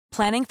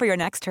Planning for your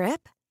next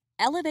trip?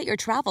 Elevate your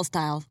travel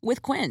style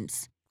with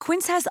Quince.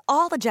 Quince has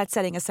all the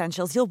jet-setting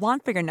essentials you'll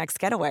want for your next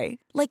getaway,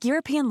 like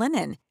European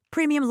linen,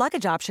 premium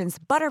luggage options,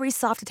 buttery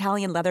soft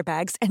Italian leather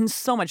bags, and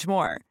so much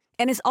more.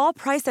 And is all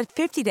priced at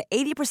 50 to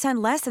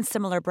 80% less than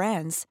similar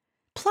brands.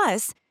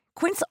 Plus,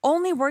 Quince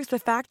only works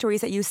with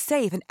factories that use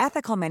safe and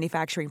ethical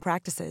manufacturing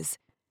practices.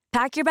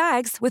 Pack your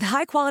bags with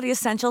high-quality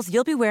essentials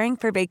you'll be wearing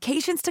for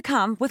vacations to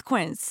come with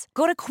Quince.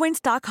 Go to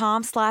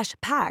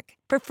quince.com/pack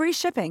for free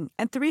shipping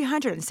and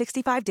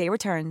 365-day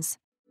returns.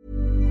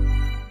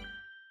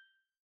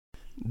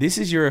 This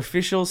is your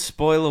official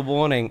spoiler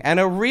warning, and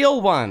a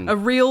real one. A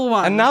real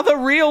one. Another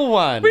real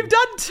one. We've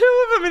done 2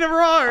 of them in a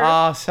row.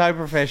 Oh, so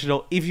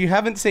professional. If you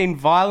haven't seen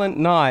Violent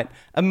Night,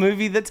 a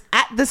movie that's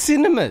at the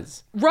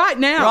cinemas. Right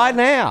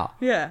now.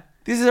 Yeah.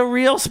 This is a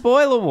real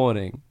spoiler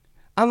warning.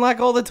 Unlike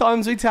all the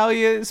times we tell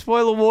you,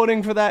 spoiler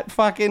warning for that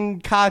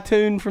fucking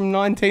cartoon from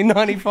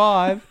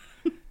 1995.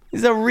 This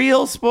is a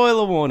real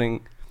spoiler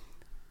warning.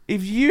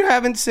 If you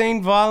haven't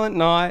seen Violent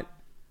Night,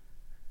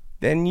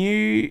 then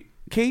you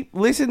keep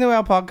listening to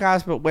our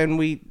podcast, but when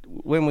we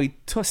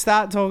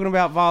start talking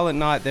about Violent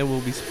Night, there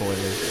will be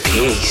spoilers.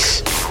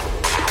 Peace.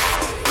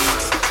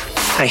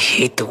 I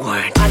hate the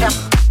word. I got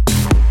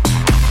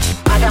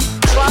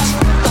trust.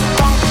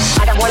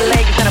 I got one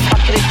leg and a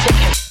bucket of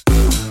chicken.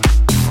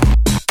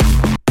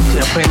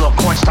 Put a little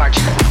cornstarch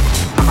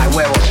on my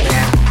werewolves,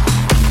 man.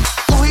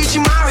 Luigi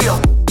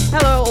Mario.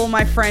 Hello, all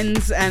my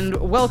friends, and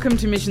welcome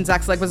to Mission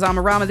Zach's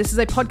Leguizamo-rama. This is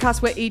a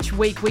podcast where each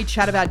week we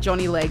chat about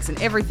Johnny Legs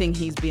and everything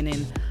he's been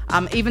in,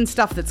 even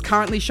stuff that's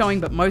currently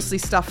showing, but mostly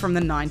stuff from the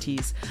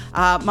 90s.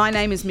 My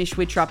name is Mish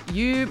Wittrup.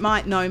 You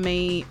might know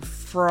me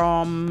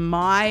from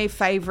my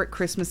favourite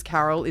Christmas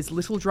carol is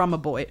Little Drummer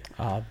Boy.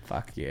 Oh,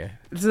 fuck yeah.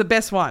 It's the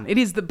best one. It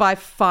is by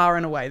far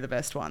and away the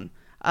best one.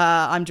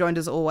 I'm joined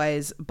as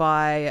always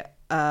by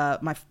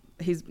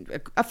he's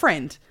a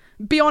friend,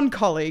 beyond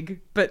colleague,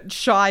 but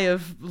shy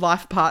of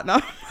life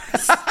partner,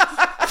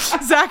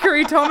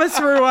 Zachary Thomas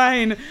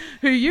Ruane,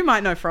 who you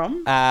might know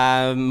from.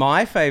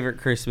 My favourite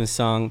Christmas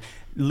song,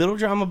 Little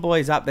Drummer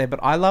Boy's up there,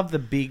 but I love the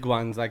big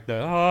ones, like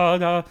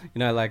the,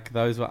 like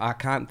those. I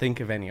can't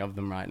think of any of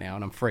them right now,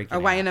 and I'm freaking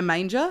Away out. in a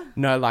Manger?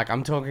 No, like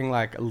I'm talking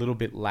like a little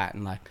bit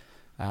Latin, like...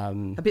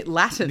 a bit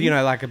Latin?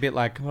 Like a bit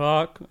like...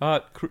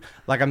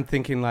 like I'm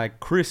thinking like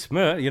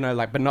Christmas,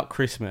 but not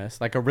Christmas,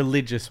 like a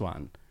religious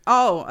one.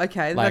 Oh,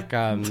 okay.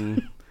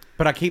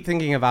 But I keep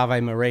thinking of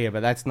Ave Maria, but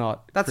that's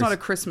not... That's not a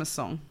Christmas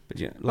song. But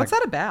what's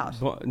that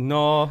about?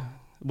 No,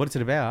 what's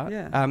it about?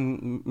 Yeah.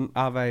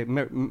 Ave...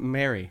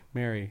 Mary.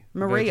 Maria.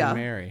 Virgin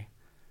Mary.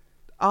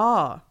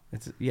 Oh.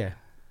 Yeah.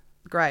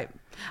 Great.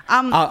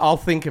 I'll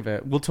think of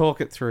it. We'll talk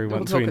it through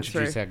once we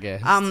introduce our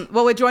guest.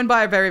 Well, we're joined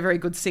by a very, very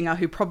good singer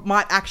who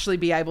might actually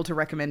be able to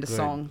recommend a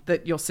song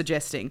that you're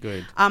suggesting.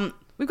 Good.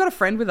 We've got a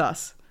friend with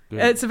us. Good.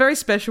 It's a very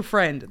special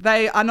friend.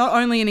 They are not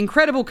only an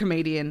incredible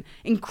comedian,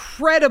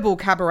 incredible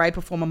cabaret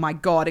performer, my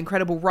God,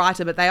 incredible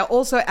writer, but they are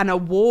also an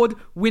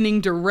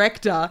award-winning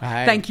director.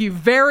 Hey. Thank you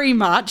very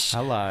much.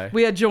 Hello.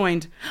 We are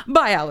joined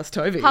by Alice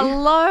Tovey.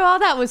 Hello. Oh,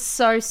 that was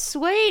so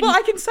sweet. Well,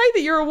 I can say that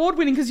you're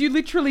award-winning because you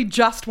literally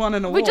just won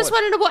an award. We just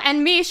won an award,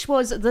 and Mish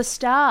was the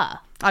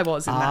star. I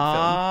was in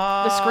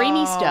that The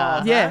screamy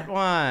star. Yeah. That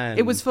one. film.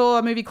 It was for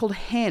a movie called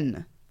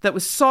Hen that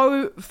was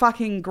so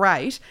fucking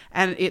great,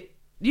 and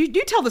You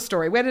tell the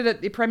story. Where did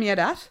it premiered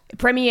at? It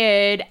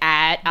premiered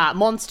at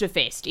Monster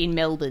Fest in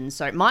Melbourne,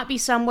 so it might be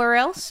somewhere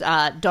else.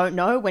 Don't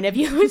know. Whenever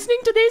you're listening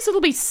to this,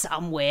 it'll be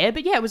somewhere.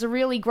 But yeah, it was a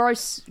really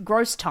gross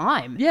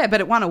time. Yeah,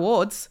 but it won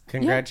awards.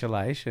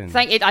 Congratulations.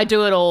 I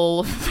do it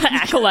all for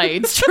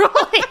accolades,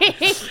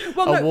 truly.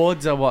 Well,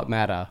 Awards are what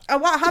matter.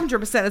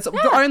 100%. It's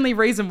the only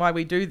reason why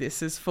we do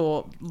this is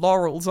for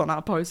laurels on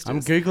our posters.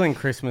 I'm Googling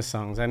Christmas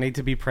songs. I need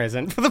to be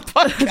present for the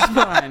podcast. It's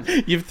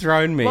fine. You've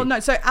thrown me. Well,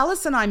 no, so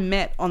Alice and I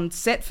met on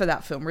set for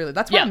that film, really.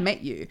 That's where I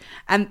met you.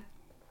 And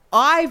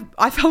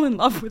I fell in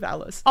love with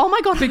Alice. Oh my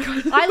God,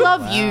 because I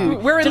love you.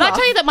 Did love. I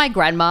tell you that my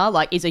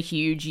grandma is a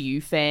huge You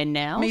fan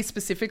now? Me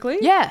specifically?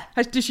 Yeah.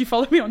 Does she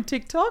follow me on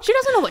TikTok? She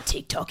doesn't know what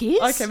TikTok is.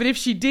 Okay, but if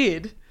she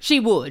did... She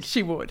would.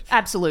 She would.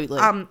 Absolutely.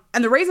 And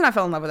the reason I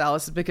fell in love with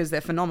Alice is because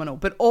they're phenomenal,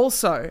 but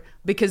also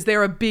because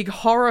they're a big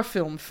horror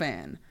film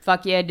fan.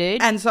 Fuck yeah,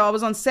 dude. And so I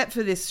was on set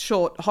for this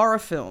short horror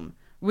film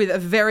with a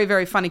very,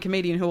 very funny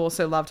comedian who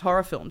also loved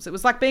horror films. It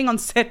was like being on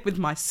set with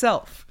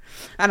myself,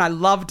 and I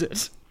loved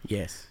it.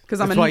 Yes.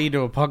 That's why you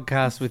do a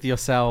podcast with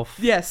yourself.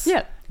 Yes.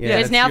 Yeah. Yeah,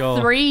 There's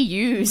now 3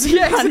 U's in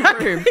Yeah, one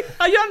exactly. room.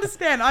 You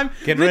understand? I'm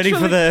Get ready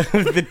for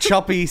the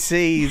choppy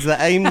seas, the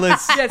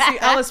aimless... Yeah, see,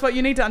 Alice, what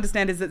you need to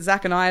understand is that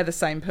Zach and I are the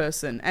same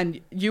person, and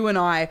you and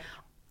I...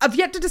 I've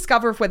yet to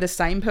discover if we're the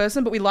same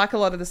person, but we like a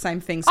lot of the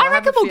same things. So I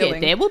reckon have a we'll feeling-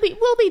 get there. We'll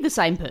be the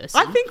same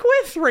person. I think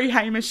we're 3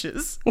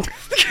 Hamishes.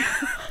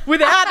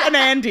 Without an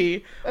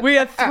Andy, we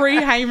are 3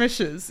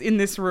 Hamishes in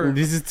this room.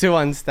 This is too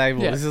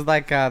unstable. Yeah. This is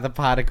like the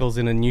particles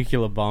in a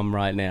nuclear bomb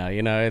right now.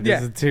 You know,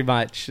 this is too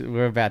much.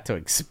 We're about to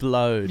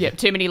explode. Yep,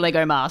 too many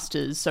Lego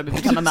masters, so we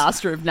become a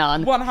master of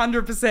none.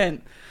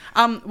 100%.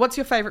 What's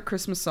your favourite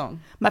Christmas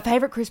song? My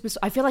favourite Christmas,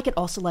 I feel like it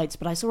oscillates,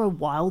 but I saw a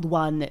wild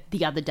one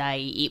the other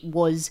day. It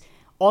was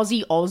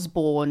Ozzy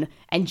Osbourne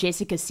and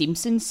Jessica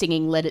Simpson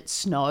singing Let It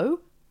Snow.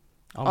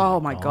 Oh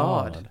my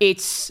God.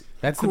 It's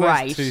That's the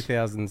great. most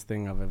 2000s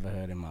thing I've ever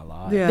heard in my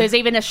life. Yeah. There's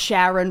even a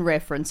Sharon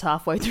reference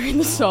halfway through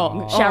the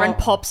song. Sharon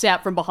pops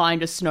out from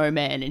behind a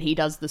snowman and he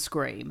does the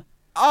scream.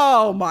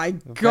 Oh my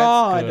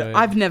God. good.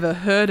 I've never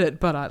heard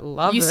it, but I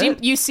love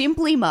it. You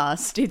simply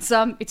must.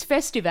 It's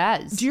festive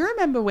as. Do you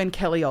remember when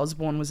Kelly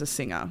Osbourne was a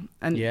singer?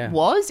 And Yeah.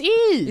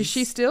 Is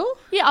she still?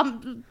 Yeah,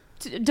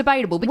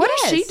 debatable, but What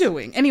yes. is she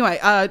doing? Anyway,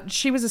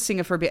 she was a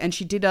singer for a bit, and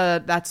she did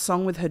that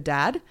song with her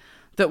dad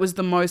that was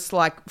the most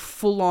like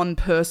full-on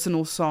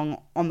personal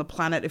song on the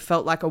planet. It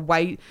felt like a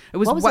way. It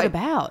was. What was it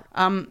about?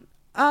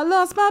 I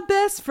lost my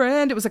best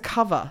friend. It was a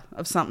cover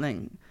of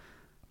something.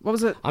 What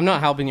was it? I'm not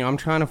helping you. I'm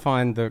trying to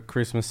find the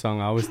Christmas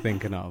song I was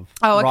thinking of.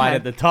 Oh, okay. Right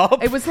at the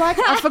top. It was like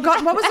I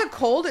forgot what was it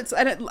called.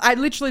 I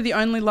literally the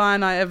only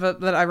line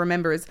that I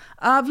remember is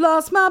 "I've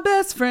lost my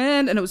best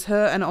friend," and it was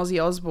her and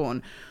Ozzy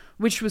Osbourne,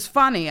 which was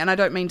funny. And I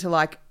don't mean to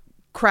like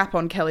crap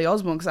on Kelly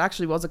Osbourne because I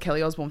actually was a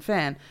Kelly Osbourne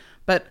fan,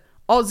 but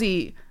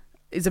Ozzy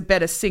is a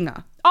better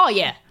singer. Oh,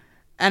 yeah.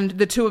 And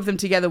the two of them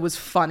together was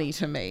funny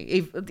to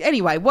me.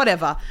 Anyway,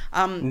 whatever.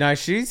 No,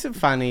 she's a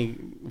funny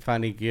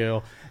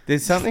girl.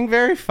 There's something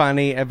very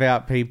funny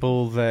about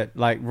people that,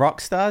 like,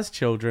 rock stars'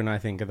 children, I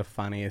think, are the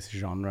funniest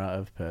genre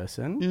of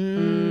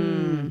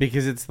person.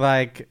 Because it's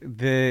like,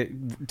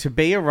 to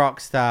be a rock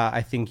star,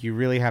 I think you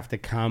really have to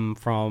come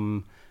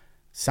from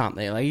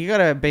something. Like, you got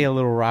to be a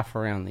little rough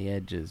around the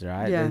edges,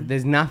 right? Yeah.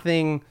 There's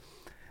nothing,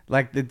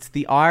 like, it's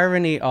the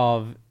irony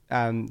of...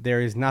 there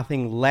is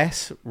nothing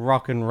less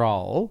rock and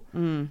roll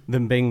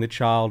than being the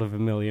child of a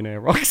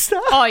millionaire rock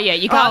star. Oh, yeah.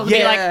 You can't be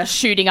yeah. like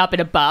shooting up in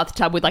a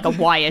bathtub with like a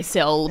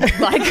YSL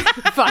like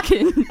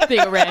fucking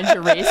thing around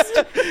your wrist.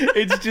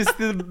 It's just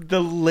the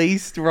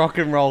least rock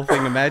and roll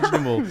thing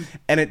imaginable,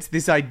 and it's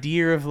this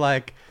idea of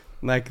like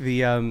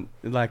the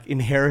like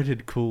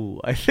inherited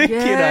cool. I think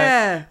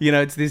Yeah. you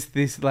know it's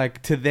this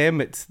like to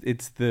them it's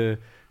the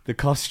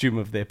costume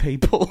of their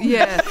people.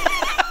 Yeah.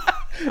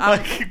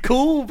 Like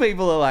cool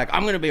people are like,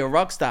 I'm going to be a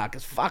rock star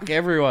because fuck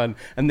everyone,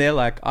 and they're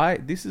like,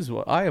 this is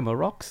what I am, a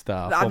rock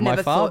star. I've For my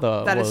never father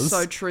thought that was. is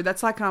so true.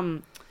 That's like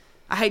I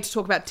hate to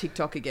talk about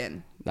TikTok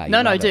again. You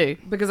No, love do.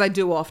 it. Because I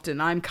do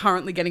often. I'm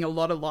currently getting a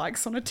lot of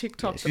likes on a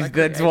TikTok.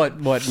 That's what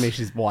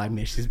Mish is. Why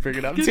Mish is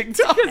bringing up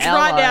TikTok. Because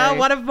right now, Hello.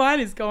 one of mine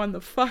is going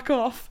the fuck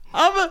off.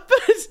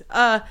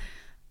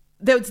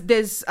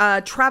 There's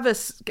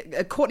Travis,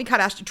 Kourtney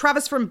Kardashian,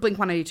 Travis from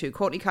Blink-182,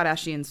 Kourtney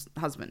Kardashian's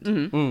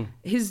husband.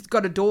 He's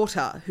got a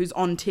daughter who's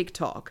on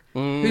TikTok,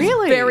 who's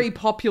Really? very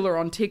popular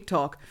on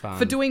TikTok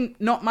for doing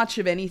not much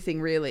of anything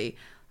really.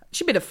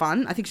 She's a bit of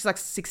fun. I think she's like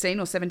 16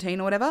 or 17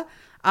 or whatever.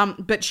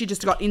 But she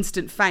just got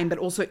instant fame, but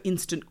also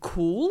instant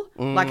cool.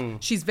 Like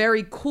she's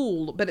very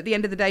cool, but at the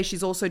end of the day,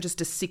 she's also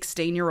just a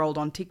 16-year-old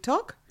on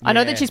TikTok. I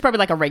know that she's probably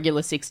like a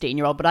regular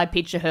 16-year-old, but I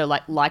picture her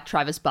like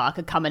Travis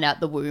Barker coming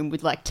out the womb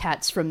with like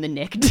tats from the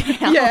neck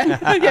down.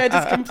 Yeah,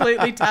 just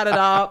completely tatted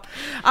up.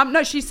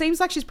 No, she seems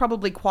like she's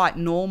probably quite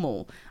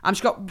normal.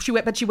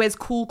 But she wears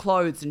cool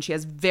clothes and she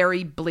has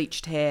very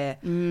bleached hair,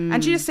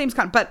 and she just seems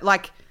but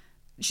like.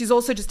 She's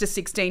also just a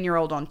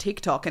 16-year-old on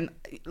TikTok, and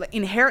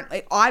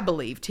inherently, I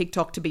believe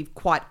TikTok to be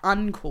quite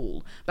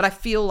uncool, but I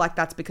feel like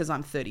that's because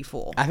I'm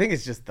 34. I think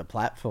it's just the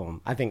platform.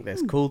 I think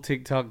there's cool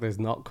TikTok, there's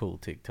not cool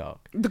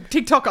TikTok. The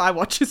TikTok I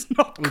watch is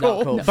not cool.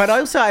 Not cool. But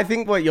also, I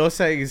think what you're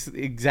saying is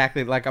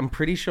exactly, like, I'm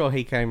pretty sure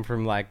he came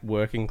from, like,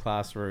 working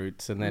class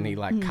roots, and then he,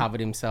 like,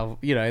 covered himself,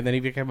 you know, and then he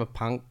became a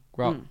punk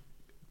rock,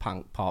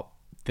 punk pop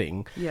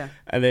thing. Yeah.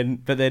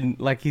 But then,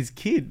 like, his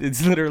kid,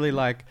 it's literally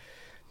like...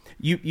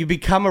 You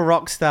become a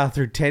rock star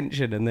through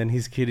tension, and then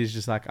his kid is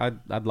just like,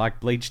 I'd like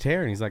bleached hair,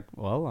 and he's like,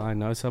 well, I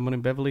know someone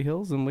in Beverly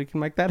Hills, and we can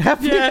make that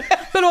happen. Yeah,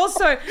 but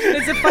also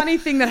there's a funny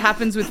thing that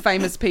happens with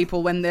famous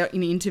people when they're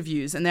in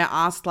interviews and they're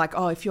asked like,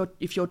 oh, if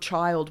your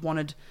child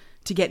wanted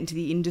to get into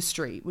the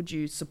industry, would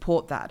you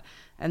support that?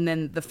 And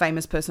then the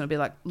famous person will be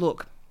like,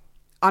 look,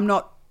 I'm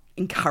not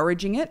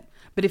encouraging it,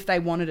 but if they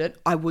wanted it,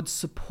 I would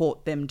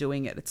support them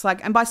doing it. It's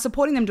like, and by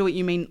supporting them doing it,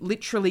 you mean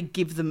literally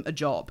give them a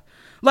job.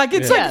 Like,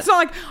 it's like, it's not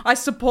like I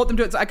support them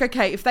do it. It's like,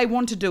 okay, if they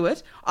want to do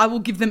it, I will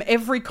give them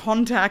every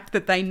contact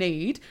that they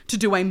need to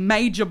do a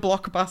major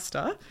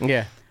blockbuster.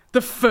 Yeah.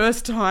 The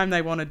first time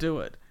they want to do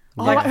it.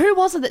 Oh, like, who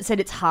was it that said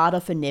it's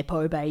harder for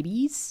Nepo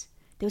babies?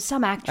 There was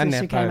some actress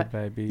who came up.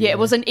 baby, Yeah, it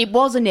was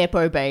a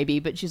Nepo baby,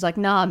 but she's like,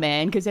 nah,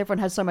 man, because everyone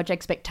has so much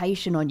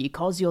expectation on you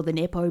because you're the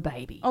Nepo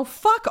baby. Oh,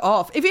 fuck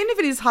off. Even if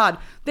it is hard,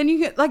 then you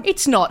get, like...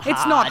 It's not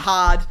It's not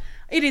hard. hard.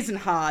 It isn't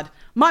hard.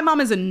 My mum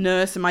is a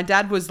nurse and my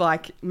dad was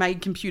like, made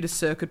computer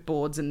circuit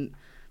boards and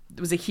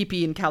was a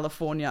hippie in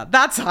California.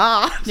 That's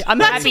hard. I'm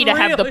happy to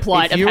have the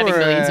plight of you having were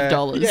millions a- of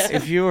dollars.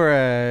 If you were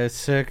a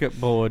circuit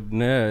board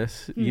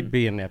nurse, you'd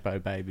be a Nepo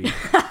baby.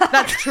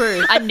 That's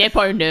true. A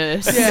Nepo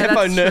nurse. Yeah,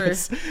 Nepo that's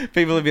nurse.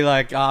 People would be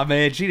like, oh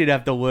man, she didn't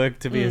have to work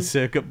to be a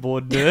circuit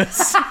board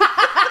nurse.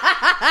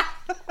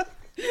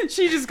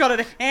 She just got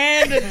it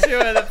handed to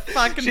her, the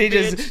fucking She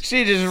bitch.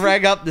 just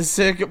rang up the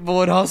circuit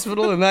board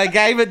hospital and they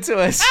gave it to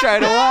her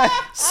straight away.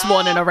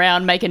 Swanning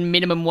around making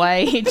minimum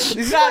wage. This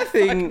is my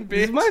thing.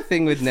 This is my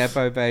thing with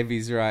Nepo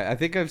babies, right? I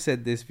think I've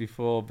said this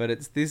before, but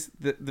it's this.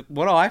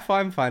 What I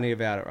find funny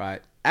about it,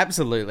 right?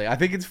 Absolutely, I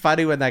think it's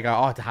funny when they go,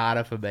 "Oh, it's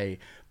harder for me,"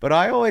 but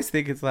I always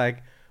think it's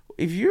like,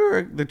 if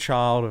you're the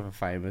child of a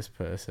famous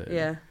person,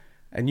 Yeah.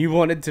 and you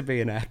wanted to be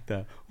an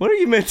actor, what are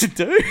you meant to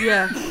do?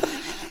 Yeah.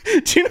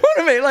 Do you know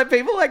what I mean? Like,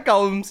 people like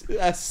go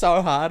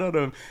so hard on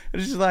them.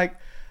 It's just like,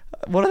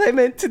 what are they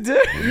meant to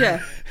do?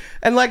 Yeah.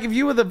 And like, if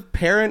you were the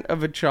parent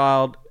of a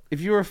child,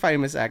 if you were a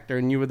famous actor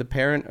and you were the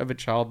parent of a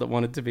child that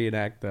wanted to be an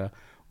actor,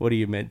 what are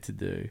you meant to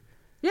do?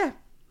 Yeah.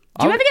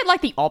 Do you ever get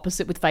like the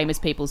opposite with famous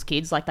people's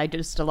kids? Like they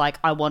just are like,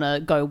 I want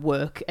to go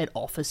work at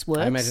Office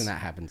Works. I imagine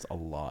that happens a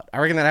lot. I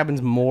reckon that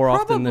happens more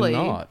often than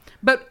not.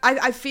 But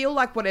I feel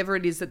like whatever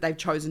it is that they've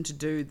chosen to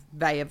do,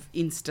 they have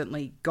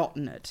instantly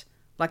gotten it.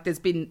 Like there's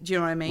been, do you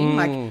know what I mean?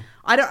 Like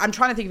I'm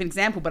trying to think of an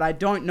example, but I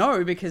don't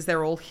know because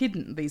they're all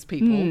hidden, these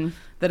people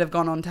that have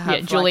gone on to have. Yeah,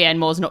 Julianne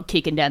Moore's not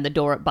kicking down the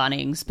door at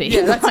Bunnings. Being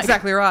Yeah, that's like,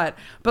 exactly right.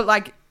 But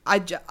like,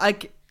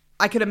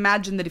 I could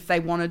imagine that if they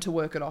wanted to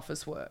work at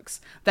Officeworks,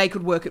 they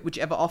could work at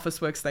whichever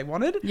Officeworks they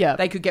wanted. Yeah.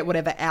 They could get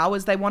whatever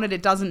hours they wanted.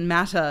 It doesn't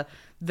matter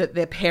that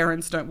their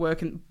parents don't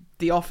work in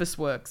the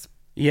Officeworks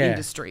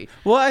industry.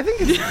 Well, I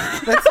think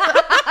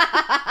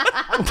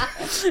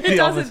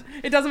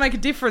It doesn't make a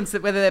difference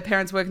that whether their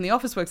parents work in the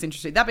Officeworks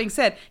industry. That being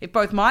said, if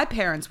both my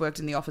parents worked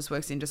in the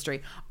Officeworks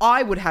industry,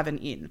 I would have an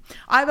in.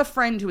 I have a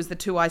friend who is the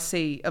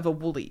 2IC of a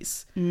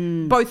Woolies.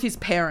 Both his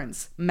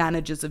parents,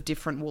 managers of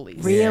different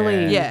Woolies.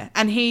 Really? Yeah.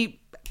 And he,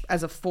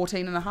 as a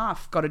 14 and a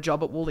half, got a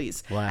job at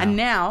Woolies. Wow. And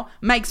now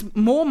makes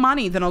more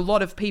money than a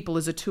lot of people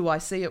as a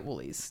 2IC at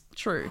Woolies.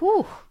 True.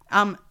 Whew.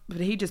 But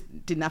he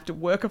just didn't have to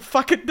work a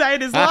fucking day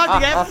in his life to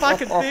get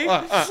fucking thing.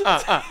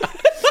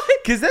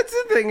 because that's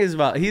the thing as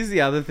well. Here's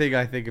the other thing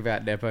I think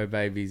about Nepo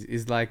babies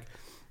is like,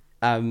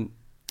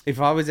 if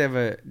I was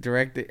ever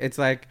directed, it's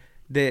like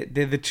they're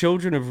the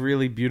children of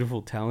really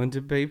beautiful,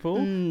 talented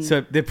people.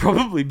 So they're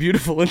probably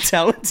beautiful and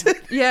talented.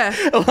 Yeah.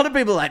 A lot of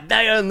people are like,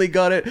 they only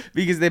got it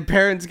because their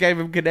parents gave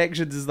them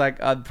connections. Is like,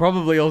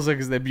 probably also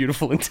because they're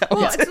beautiful and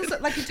Well, talented. it's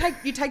also like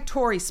you take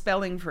Tori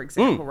Spelling, for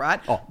example, right?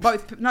 Oh.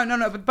 Both but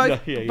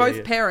both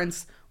Yeah.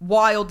 parents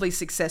wildly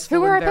successful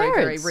Who were and her very,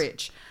 parents? very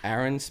rich.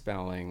 Aaron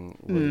Spelling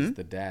was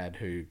the dad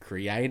who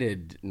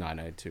created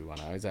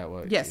 90210. Is that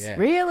what? Yes. Yeah.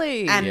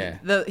 Really? And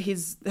Yeah.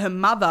 her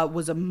mother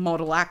was a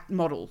model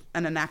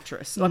and an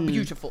actress, like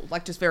beautiful,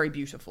 like just very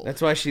beautiful.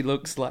 That's why she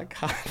looks like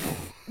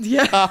half,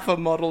 Yeah. half a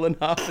model and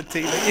half a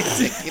TV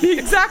executive.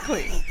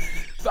 Exactly.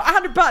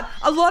 But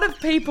a lot of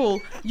people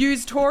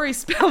use Tori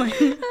Spelling.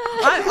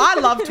 I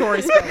love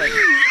Tori Spelling.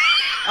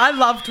 I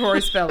love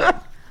Tori Spelling.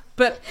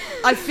 But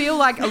I feel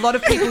like a lot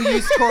of people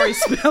use Tori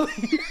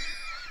Spelling.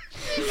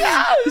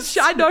 Yes!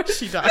 I know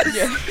she does.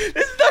 There's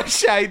no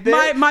shade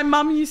there. My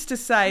mum used to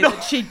say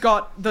that she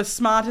got the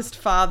smartest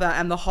father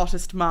and the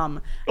hottest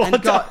mum.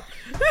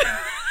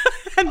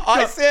 And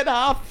I said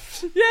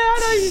half. Yeah, I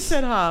know you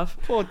said half.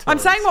 Poor Tori I'm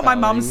saying what my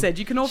mum Spelling. said.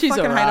 You can all She's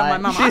fucking hate on my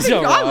alright. mum. She's I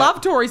alright.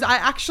 love Tori's. I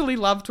actually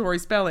love Tori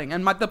Spelling.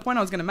 And the point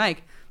I was going to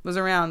make was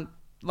around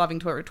loving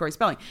Tori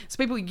Spelling. So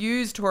people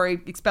use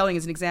Tori Spelling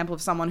as an example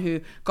of someone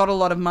who got a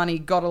lot of money,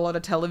 got a lot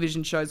of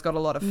television shows, got a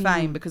lot of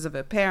fame because of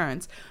her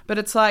parents. But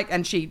it's like,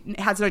 and she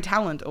has no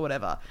talent or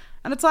whatever.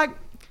 And it's like,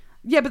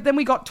 yeah, but then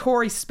we got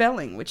Tori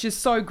Spelling, which is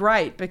so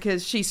great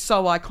because she's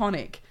so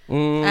iconic.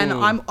 And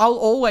I'll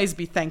always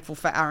be thankful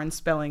for Aaron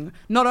Spelling,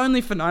 not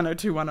only for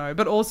 90210,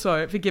 but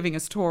also for giving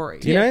us Tori.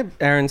 Do you know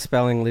Aaron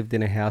Spelling lived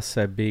in a house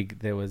so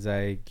big there was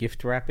a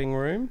gift wrapping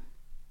room?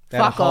 They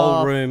had Fuck a whole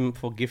off. room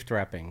for gift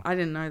wrapping. I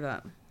didn't know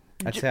that.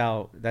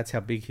 That's how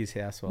big his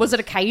house was. Was it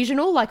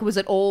occasional? Like, was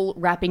it all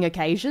wrapping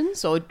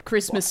occasions or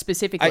Christmas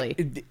specifically?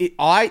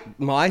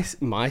 My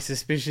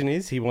suspicion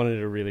is he wanted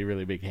a really,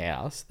 really big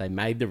house. They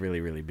made the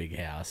really, really big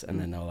house, and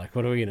then they were like,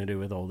 "What are we going to do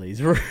with all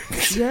these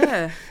rooms?"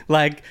 Yeah.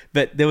 But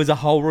there was a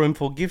whole room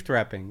for gift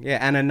wrapping, yeah,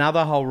 and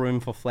another whole room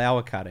for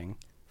flower cutting,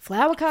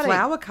 Flower cutting.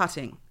 Flower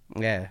cutting.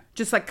 yeah.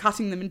 Just like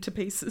cutting them into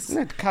pieces.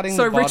 No, cutting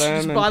so the Rich bottom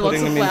just and buy lots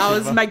putting of them into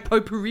flowers, the- make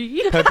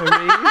potpourri.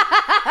 Potpourri.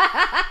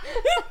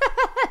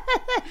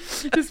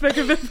 Just make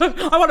a bit of,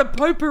 I want a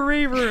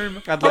potpourri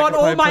room. I'd I like want a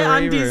all my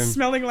potpourri undies room.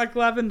 smelling like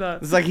lavender.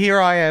 It's like here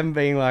I am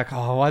being like,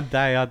 oh, one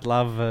day I'd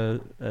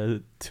love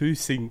two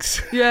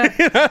sinks. Yeah.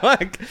 You know,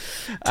 like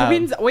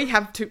Twins, we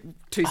have two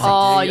sinks.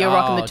 Oh, you're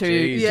rocking the two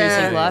geez. sink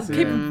yeah. life.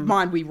 Keep in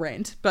mind we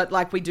rent, but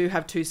like we do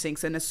have two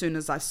sinks, and as soon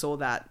as I saw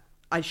that,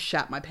 I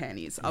shat my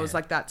panties. I was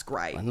like, that's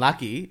great. And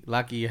lucky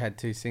you had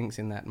 2 sinks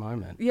in that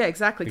moment. Yeah,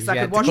 exactly. Because Because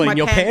I you could had to wash clean my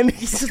your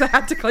panties. Because I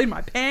had to clean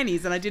my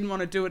panties, and I didn't want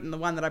to do it in the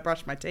one that I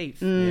brushed my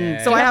teeth.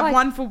 Yeah. So I have like-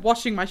 one for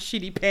washing my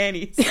shitty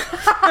panties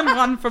and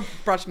one for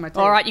brushing my teeth.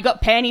 All right, you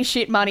got panty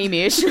shit money,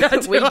 Mish. We get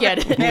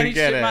it. Panty We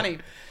get shit it. money.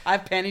 I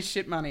have panty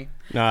shit money.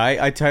 No,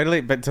 I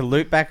totally. But to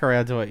loop back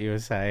around to what you were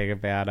saying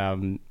about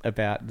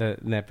the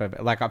nepo,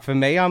 like for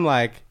me, I'm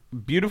like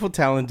beautiful,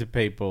 talented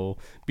people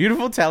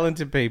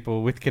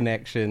with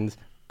connections.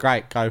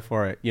 Great, go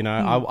for it. You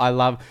know, I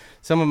love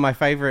some of my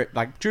favorite.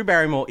 Like Drew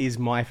Barrymore is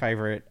my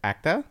favorite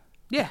actor.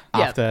 Yeah.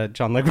 After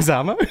John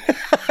Leguizamo.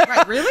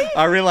 Right, really?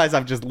 I realise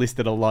I've just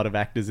listed a lot of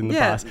actors in the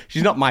Yeah. past.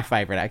 She's not my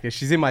favourite actor.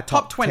 She's in my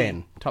top 20.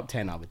 10. Top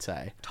 10, I would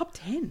say. Top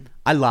 10.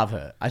 I love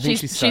her. I think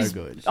she's so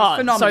good. Oh,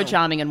 phenomenal. so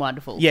charming and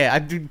wonderful. Yeah,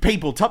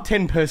 people, top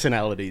 10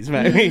 personalities,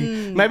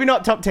 maybe. Maybe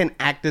not top 10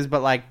 actors,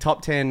 but like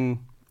top 10...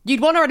 You'd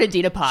want her at a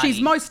dinner party.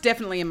 She's most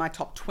definitely in my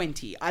top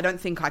 20. I don't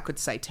think I could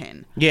say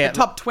 10. Yeah. The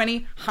top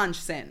 20,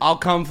 100%. I'll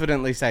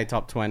confidently say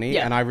top 20,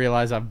 Yeah. and I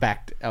realise I've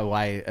backed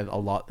away a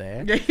lot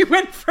there. Yeah, you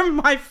went from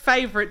my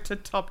favourite to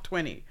top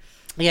 20.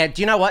 Yeah,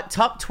 do you know what?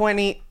 Top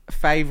 20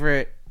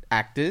 favourite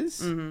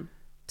actors,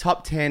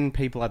 top 10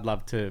 people I'd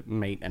love to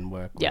meet and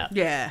work with. Yeah.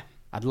 Yeah.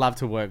 I'd love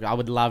to work. I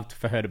would love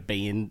for her to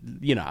be in.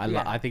 You know,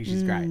 I think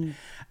she's great.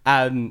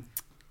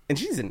 And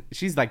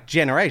she's like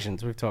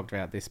generations. We've talked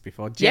about this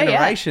before. Yeah, yeah.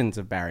 Generations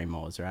of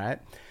Barrymores, right?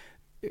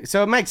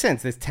 So it makes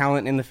sense. There's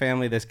talent in the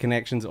family. There's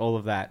connections. All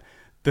of that.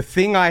 The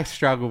thing I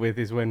struggle with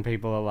is when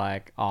people are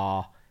like,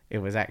 "Oh, it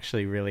was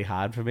actually really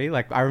hard for me."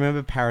 Like I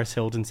remember Paris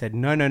Hilton said,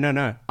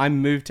 "No. I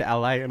moved to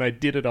LA and I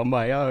did it on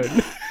my own."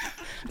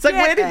 It's like,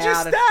 Get where did you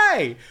out of-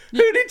 stay?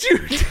 Who did you?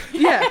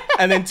 Yeah.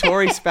 And then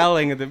Tori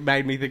Spelling, that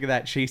made me think of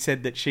that. She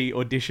said that she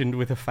auditioned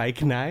with a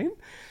fake name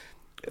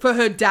For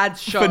her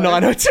dad's show. for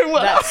 90210.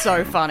 That's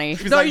so funny.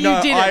 She was No, like, you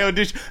no, didn't. I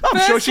auditioned. I'm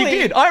sure she Firstly-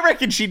 did. I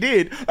reckon she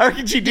did.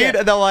 Yeah.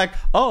 And they're like,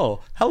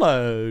 oh,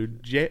 hello,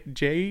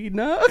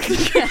 Gina.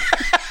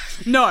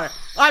 No.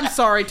 I'm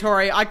sorry,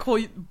 Tori. I call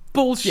you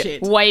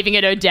bullshit. Waving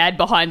at her dad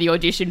behind the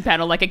audition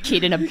panel like a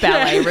kid in a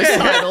ballet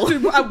recital.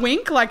 A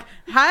wink like,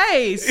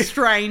 hey,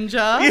 stranger.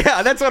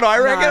 Yeah, that's what I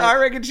reckon. No. I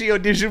reckon she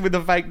auditioned with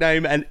a fake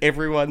name and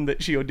everyone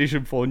that she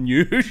auditioned for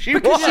knew who she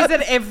Because was. she's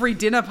at every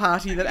dinner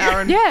party that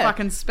Aaron Yeah.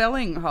 fucking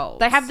Spelling holds.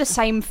 They have the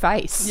same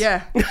face.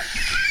 Yeah.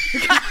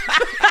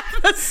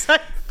 The same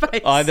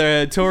face.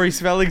 Either Tori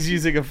Spelling's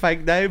using a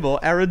fake name or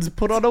Aaron's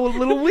put on a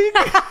little wig.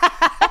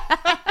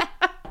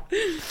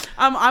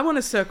 I want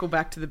to circle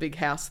back to the big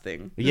house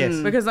thing. Yes.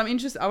 Because I'm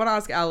interested. I want to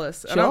ask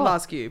Alice, and Sure. I'll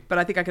ask you, but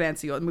I think I can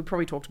answer you. And we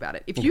probably talked about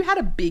it. If you had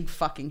a big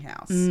fucking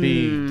house,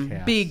 Big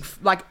house. big,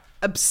 like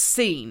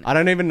obscene, I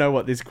don't even know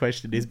what this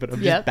question is, but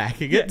I'm Yep. just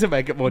backing it to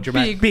make it more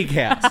dramatic. Big. Big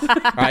house.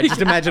 All right,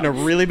 just imagine a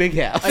really big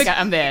house. Okay,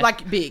 I'm there.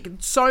 like big,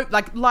 so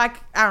like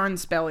Aaron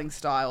Spelling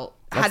style,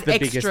 That's had the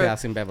extra. biggest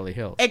house in Beverly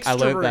Hills. extra I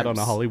learned that on rooms.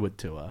 a Hollywood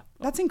tour.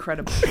 That's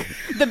incredible.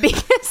 The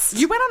biggest.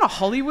 You went on a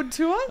Hollywood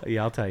tour?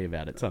 Yeah, I'll tell you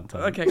about it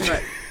sometime. Okay,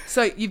 great.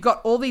 So you've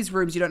got all these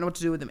rooms, you don't know what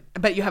to do with them,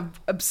 but you have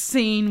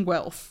obscene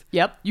wealth.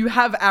 Yep. You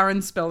have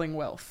Aaron Spelling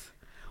wealth.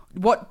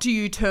 What do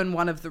you turn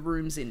one of the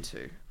rooms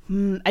into?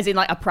 As in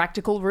like a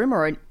practical room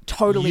or a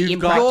totally You've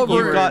impractical got,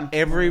 you've room? got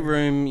every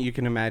room you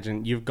can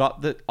imagine. You've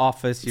got the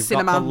office, you've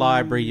Cinema. got the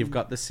library, you've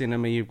got the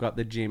cinema, you've got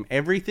the gym.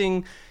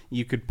 Everything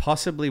you could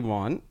possibly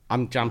want.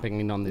 I'm jumping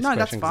in on this No,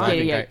 that's question 'cause fine. I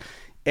think Yeah.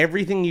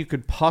 everything you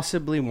could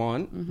possibly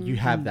want, you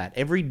have that.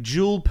 Every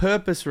dual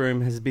purpose room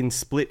has been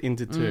split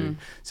into two.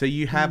 So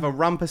you have a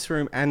rumpus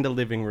room and a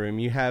living room.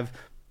 You have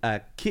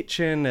a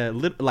kitchen,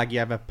 like you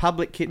have a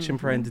public kitchen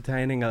for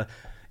entertaining.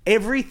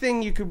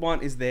 Everything you could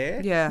want is there.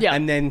 Yeah. Yeah.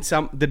 And then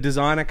the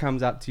designer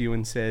comes up to you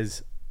and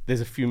says,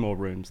 "There's a few more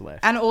rooms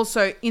left." And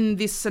also, in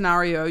this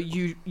scenario,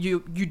 you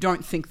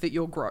don't think that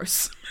you're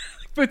gross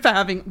for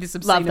having this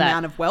obscene Love that.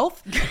 amount of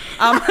wealth.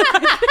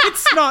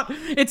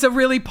 It's a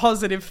really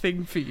positive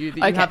thing for you that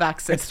you Okay. have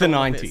access It's to the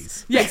all of 90s.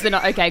 this. Yes,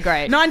 okay,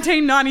 great.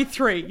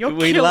 1993. You're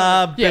We killing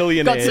love it. Yeah, got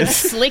billionaires.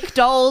 some slicked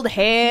old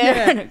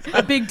hair. Yeah.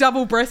 A big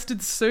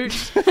double-breasted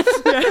suit.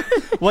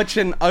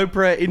 Watching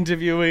Oprah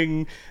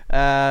interviewing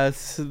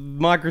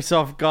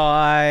Microsoft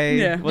guy.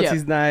 Yeah. What's Yeah.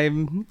 his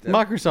name?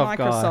 Microsoft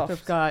guy.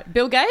 Microsoft. Got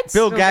Bill Gates?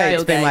 Bill Gates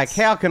Bill being like, Gates.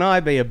 "How can I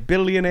be a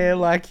billionaire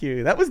like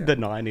you?" That was the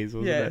 90s,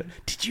 wasn't Yeah. it?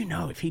 Did you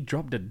know if he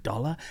dropped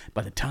 $1,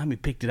 by the time he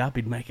picked it up,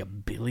 he'd make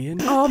 $1 billion?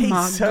 Oh He's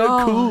my so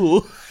God.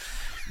 cool.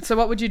 So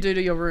what would you do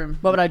to your room?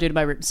 What would I do to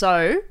my room?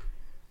 So,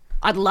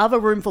 I'd love a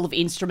room full of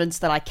instruments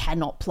that I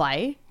cannot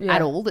play Yeah.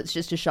 at all. That's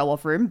just a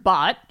show-off room.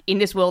 But in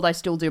this world, I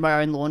still do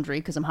my own laundry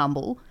because I'm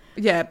humble.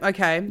 Yeah,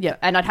 okay. Yeah,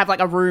 and I'd have like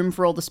a room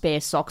for all the spare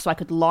socks, so I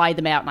could lie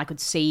them out and I could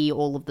see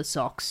all of the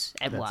socks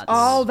at once.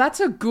 Oh, that's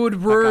a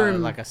good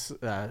room. Like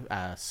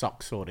a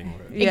sock sorting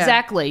room. Yeah.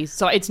 Exactly.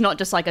 So it's not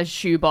just like a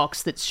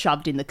shoebox that's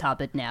shoved in the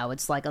cupboard now.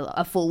 It's like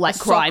a full like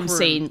sock crime room.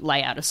 scene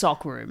layout, a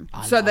sock room.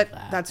 So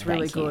that's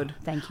really Thank you. good.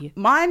 Thank you.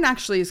 Mine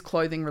actually is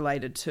clothing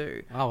related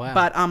too. Oh, wow.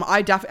 But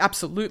I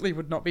absolutely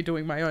would not be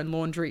doing my own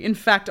laundry. In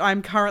fact,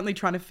 I'm currently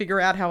trying to figure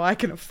out how I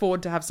can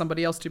afford to have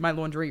somebody else do my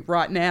laundry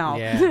right now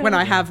when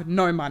I have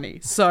no money.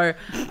 So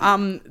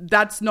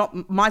that's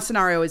not my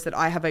scenario. Is that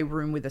I have a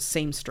room with a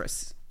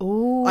seamstress.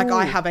 Ooh. Like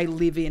I have a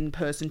live-in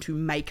person to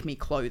make me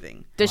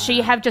clothing. Does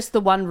she have just the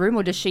one room,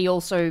 or does she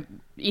also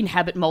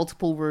inhabit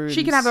multiple rooms?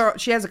 She can have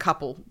she has a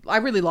couple. I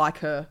really like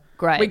her.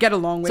 Great. We get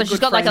along. We're So she's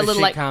good got like a friends. little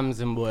She like. comes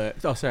and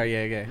works. Oh, sorry,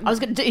 yeah. I was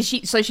gonna. Is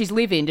she? So she's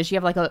live-in. Does she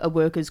have like a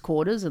worker's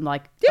quarters and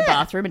like a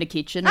bathroom and a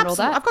kitchen and all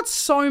Absolutely. that? I've got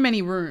so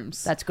many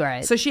rooms. That's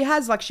great. So she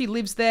has she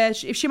lives there.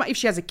 If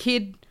she has a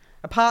kid,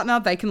 a partner,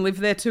 they can live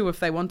there too if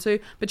they want to.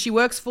 But she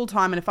works full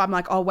time. And if I'm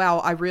like, oh wow,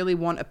 I really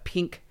want a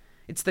pink.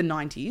 It's the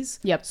 90s.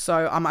 Yep.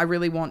 So I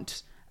really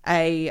want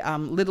a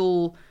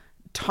little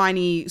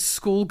tiny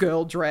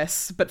schoolgirl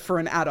dress, but for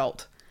an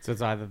adult. So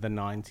it's either the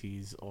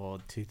 90s or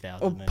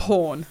 2000. Or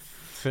porn.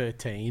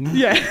 13.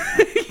 Yeah.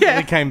 Yeah.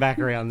 It came back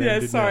around then, Yeah,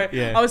 didn't sorry. it?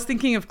 Yeah. I was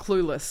thinking of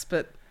Clueless,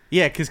 but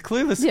Yeah, because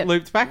Clueless Yeah.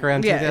 looped back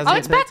around Yeah. 2013. Oh,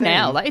 it's back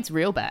now. Like it's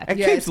real back. It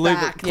Yeah, keeps it's looping.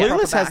 back. Yeah, Clueless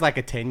proper has back. like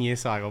a 10-year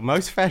cycle.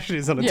 Most fashion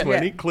is on a Yeah.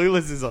 20. Yeah.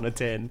 Clueless is on a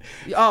 10.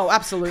 oh,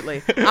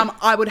 absolutely.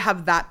 I would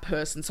have that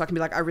person so I can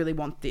be like, I really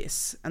want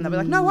this. And they'll be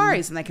like, no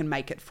worries. And they can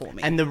make it for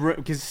me. And the room,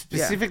 because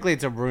specifically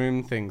it's a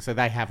room thing, so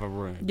they have a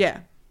room. yeah.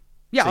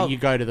 Yeah. So oh, you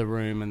go to the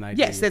room and they do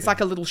yes, your there's thing.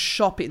 like a little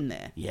shop in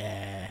there.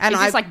 Yeah. And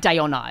Is this like day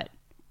or night?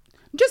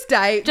 just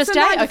day. Just It's a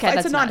day? 9 to Okay, fi- It's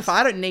that's a 9 to nice.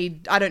 5.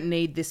 I don't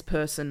need this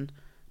person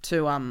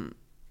to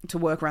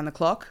work around the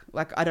clock.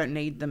 Like I don't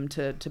need them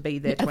to be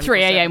there. A 24/7.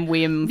 3 a.m.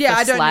 whim for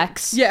I don't.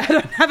 slacks. Yeah, I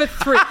don't have a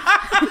 3.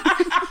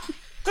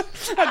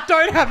 I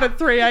don't have a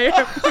 3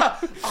 a.m.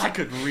 I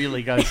could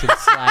really go some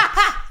slacks.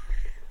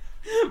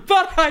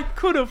 but I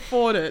could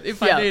afford it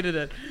if Yeah. I needed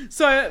it.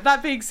 So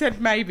that being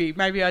said, maybe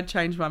I'd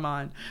change my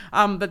mind.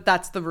 But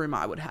that's the room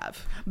I would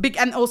have. Big,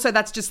 and also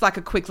that's just like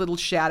a quick little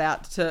shout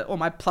out to all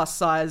my plus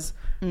size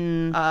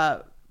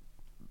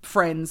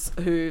friends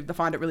who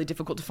find it really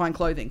difficult to find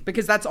clothing,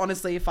 because that's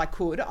honestly, if I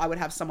could, I would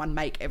have someone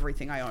make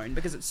everything I own,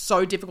 because it's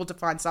so difficult to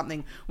find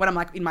something when I'm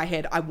like in my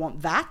head, I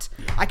want that.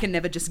 I can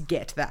never just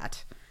get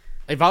that.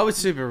 If I was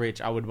super rich,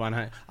 I would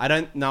 100. I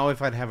don't know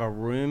if I'd have a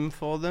room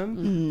for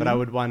them, but I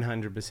would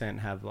 100%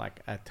 have like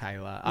a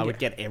tailor. I would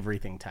get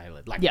everything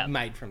tailored, like Yeah.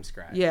 made from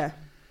scratch. Yeah.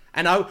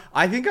 And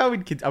I think I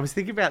would. I was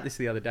thinking about this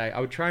the other day. I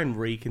would try and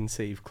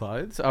reconceive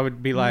clothes. I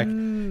would be like,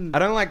 I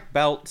don't like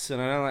belts, and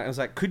I was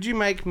like, could you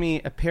make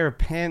me a pair of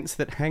pants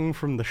that hang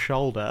from the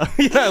shoulder?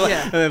 You know, like,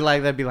 Yeah. and then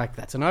like they'd be like,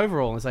 that's an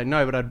overall. And I say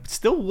no, but I'd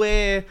still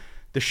wear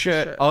the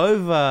shirt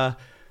over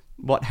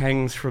what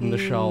hangs from the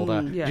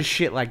shoulder. yeah. Just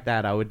shit like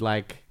that. I would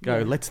like go.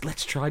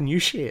 Let's try new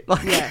shit.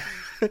 Like,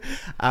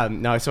 Yeah.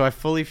 no, so I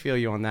fully feel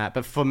you on that.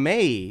 But for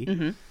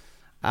me,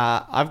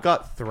 I've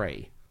got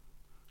 3.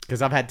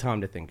 Because I've had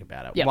time to think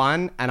about it. Yep.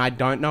 1, and I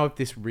don't know if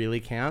this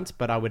really counts,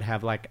 but I would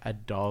have like a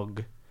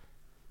dog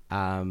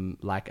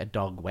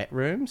wet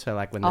room. So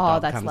like when the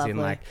dog that's comes in,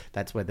 lovely. like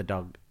that's where the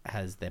dog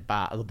has their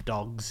bath. The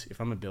dogs, if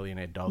I'm a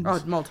billionaire, dogs.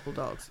 Oh, multiple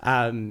dogs.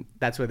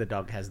 That's where the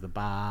dog has the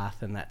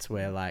bath, and that's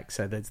where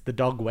so there's the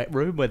dog wet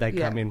room where they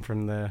Yeah. come in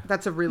from the.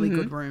 That's a really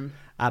good room.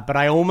 But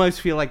I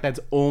almost feel like that's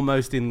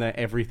almost in the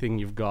everything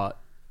you've got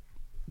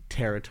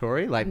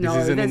territory. Like this No,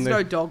 isn't there's in the.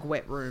 no dog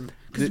wet room.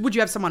 Because would you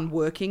have someone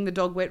working the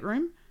dog wet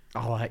room?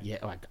 Oh yeah,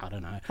 like I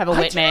don't know. Have a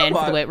wet Do you know man for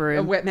the what? wet room.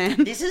 A wet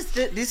man? This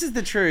is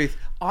the truth.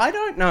 I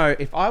don't know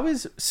if I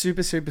was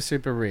super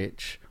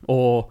rich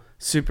or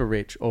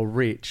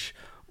rich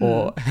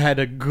or had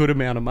a good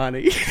amount of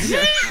money.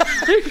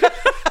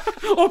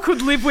 Or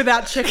could live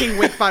without checking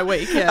week by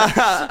week. Yeah.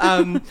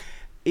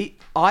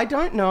 I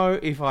don't know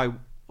if I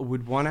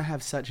would want to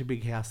have such a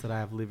big house that I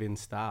have live-in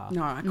staff.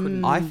 No, I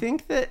couldn't. I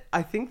think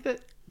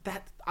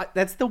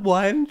that's the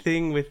one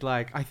thing with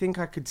like, I think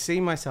I could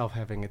see myself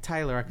having a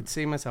tailor. I could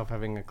see myself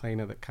having a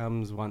cleaner that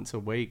comes once a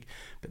week.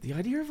 But the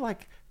idea of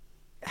like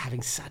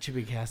having such a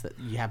big house that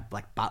you have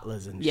like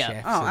butlers and Yeah.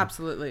 chefs. Oh, and,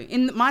 absolutely.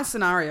 In my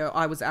scenario,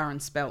 I was Aaron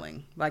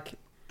Spelling. Like,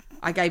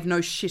 I gave no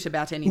shit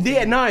about anything.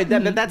 Yeah, no,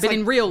 but that's But like,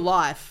 in real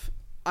life,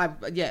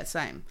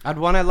 same. I'd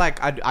want to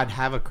like, I'd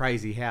have a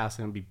crazy house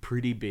and it'd be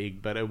pretty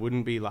big, but it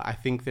wouldn't be like, I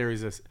think there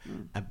is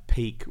a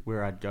peak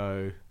where I'd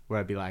go, where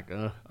I'd be like,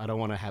 I don't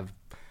want to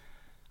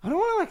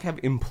like have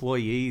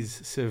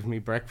employees serve me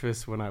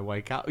breakfast when I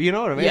wake up. You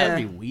know what I mean? Yeah.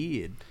 That'd be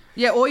weird.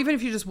 Yeah, or even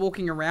if you're just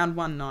walking around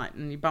one night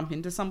and you bump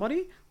into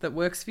somebody that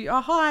works for you.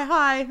 Oh,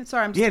 hi.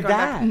 Sorry, I'm just going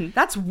back.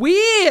 That's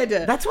weird.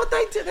 That's what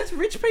they do. That's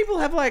rich people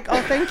have like,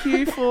 oh, thank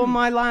you for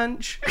my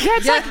lunch. Yeah,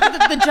 it's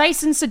like the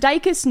Jason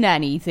Sudeikis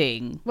nanny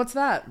thing. What's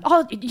that?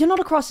 Oh, you're not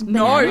across the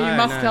No, nanny? you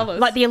must tell us.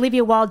 Like the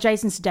Olivia Wilde,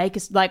 Jason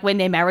Sudeikis, like when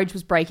their marriage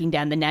was breaking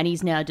down, the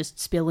nanny's now just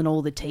spilling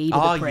all the tea to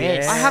the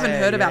press. I haven't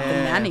heard about the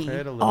nanny.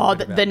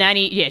 The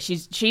nanny, yeah,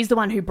 she's the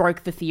one who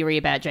broke the theory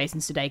about Jason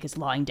Sudeikis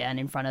lying down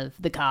in front of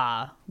the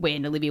car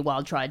when Olivia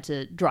Wilde tried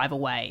to drive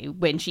away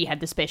when she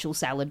had the special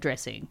salad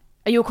dressing.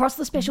 Are you across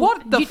the special?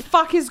 What the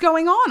fuck is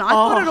going on? I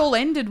thought it all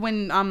ended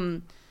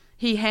when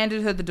he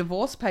handed her the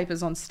divorce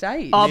papers on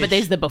stage. Oh, but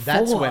there's the before.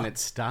 That's when it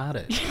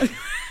started.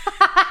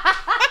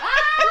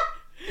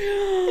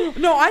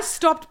 No, I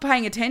stopped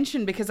paying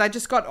attention because I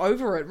just got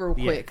over it real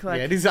quick. Yeah,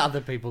 it is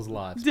other people's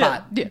lives.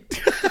 Yeah.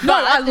 But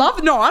I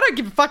don't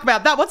give a fuck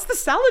about that. What's the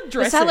salad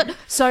dressing?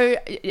 So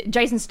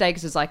Jason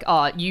Sudeikis is like,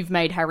 oh, you've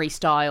made Harry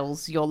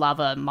Styles, your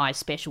lover, my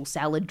special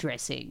salad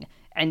dressing.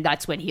 And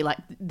that's when he's like,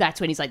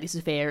 this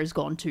affair has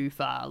gone too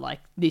far. Like,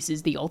 this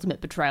is the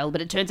ultimate betrayal.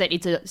 But it turns out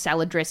it's a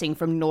salad dressing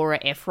from Nora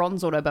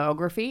Ephron's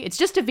autobiography. It's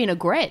just a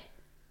vinaigrette.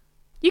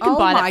 You can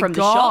buy that from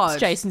the shops,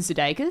 Jason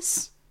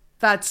Sudeikis.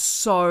 That's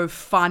so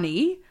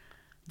funny.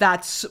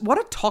 What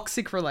a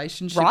toxic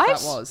relationship Right?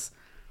 that was.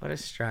 what a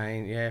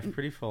strange,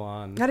 pretty full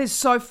on. That is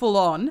so full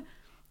on.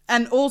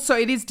 And also,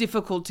 it is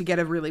difficult to get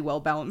a really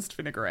well-balanced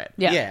vinaigrette.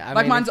 Yeah. I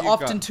Like, mean, mine's if you've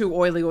often got- too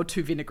oily or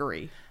too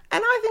vinegary.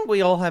 And I think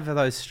we all have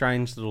those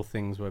strange little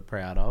things we're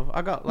proud of.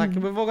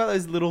 We've all got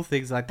those little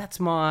things like, that's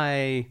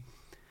my,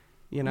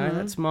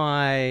 that's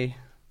my,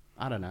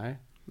 I don't know.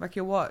 Like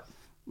your what?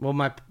 Well,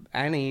 my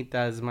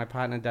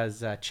partner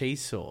does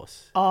cheese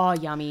sauce. Oh,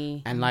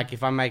 yummy. And like,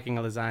 if I'm making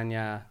a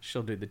lasagna,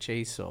 she'll do the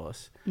cheese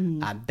sauce.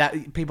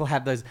 That people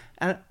have those,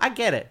 and I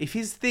get it. If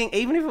his thing,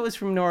 even if it was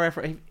from Nora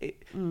Ephron,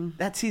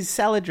 that's his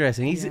salad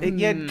dressing. He's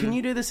can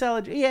you do the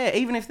salad? Yeah,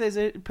 even if there's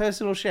a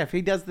personal chef,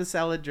 he does the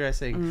salad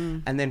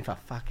dressing. And then for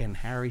fucking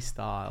Harry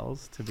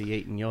Styles to be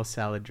eating your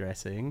salad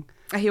dressing,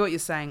 I hear what you're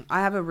saying.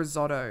 I have a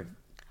risotto,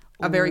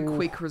 a very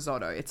quick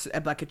risotto. It's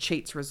like a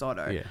Cheats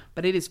risotto,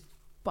 but it is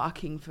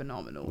fucking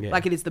phenomenal. Yeah.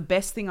 Like, it is the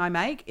best thing I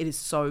make. It is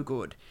so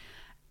good.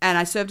 And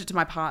I served it to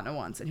my partner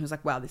once, and he was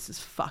like, wow, this is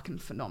fucking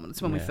phenomenal.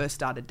 It's when we first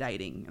started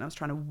dating, and I was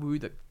trying to woo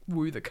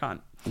the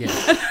cunt. Yeah.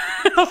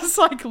 And I was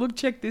like, look,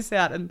 check this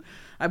out. And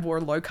I wore a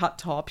low-cut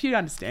top. You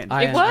understand.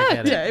 I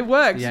get Yeah, it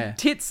worked. Yeah.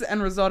 Tits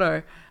and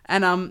risotto.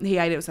 And he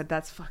ate it. It was like,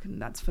 that's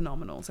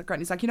phenomenal. It's like, great.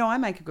 And he's like, I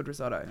make a good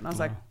risotto. And I was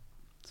like,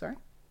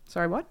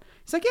 sorry, what?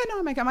 He's like, yeah, no,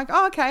 I make it. I'm like,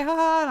 oh, okay,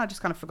 haha. And I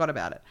just kind of forgot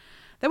about it.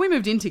 Then we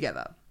moved in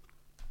together.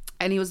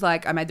 And he was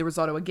like, I made the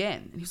risotto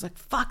again. And he was like,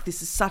 fuck,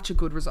 this is such a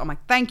good risotto. I'm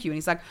like, thank you. And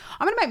he's like,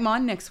 I'm going to make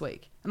mine next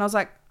week. And I was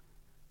like,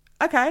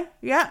 okay,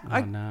 yeah.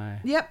 No.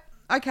 Yep,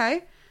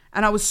 okay.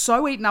 And I was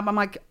so eaten up. I'm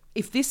like,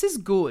 if this is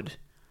good,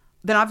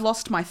 then I've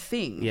lost my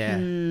thing. Yeah.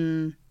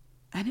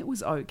 And it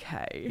was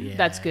okay. Yeah.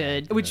 That's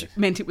good. Which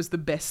meant it was the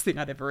best thing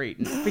I'd ever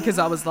eaten because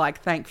I was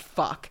like, thank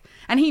fuck.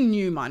 And he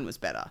knew mine was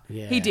better.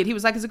 Yeah. He did. He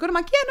was like, is it good? I'm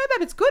like, yeah, no,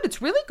 babe, it's good. It's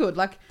really good.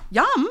 Like,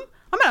 yum.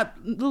 I'm going to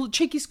a little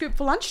cheeky scoop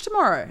for lunch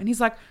tomorrow. And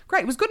he's like,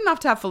 great. It was good enough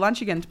to have for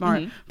lunch again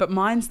tomorrow. But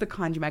mine's the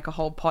kind you make a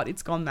whole pot.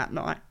 It's gone that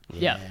night.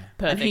 Yeah,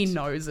 perfect. And he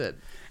knows it.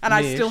 And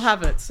I still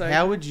have it. So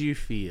how would you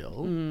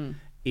feel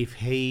if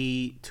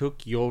he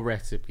took your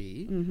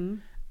recipe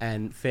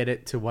and fed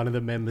it to one of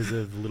the members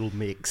of Little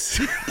Mix,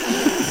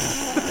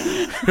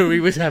 who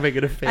he was having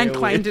an affair and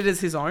claimed with? it as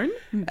his own?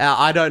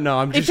 I don't know.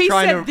 I'm If just he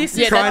trying said to this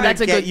is- trying that's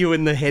to a get good- you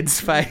in the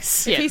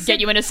headspace. Yeah, get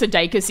you in a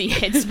Sudeikis-y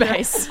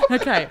headspace.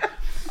 Okay.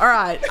 All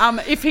right.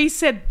 If he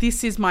said,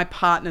 this is my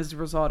partner's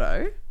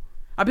risotto,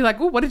 I'd be like,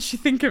 well, what did she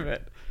think of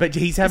it? But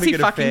he's having he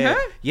an fucking affair. her?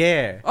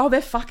 Yeah. Oh,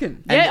 they're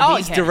fucking. And Yeah,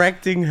 he's okay.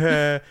 directing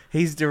her.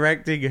 He's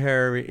directing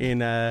her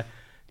in a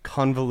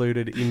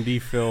convoluted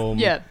indie film.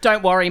 Yeah,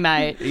 don't worry,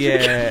 mate.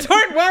 Yeah.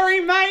 Don't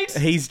worry, mate.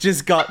 He's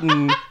just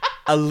gotten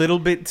a little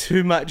bit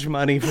too much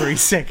money for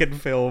his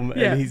second film,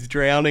 Yeah. and he's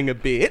drowning a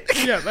bit.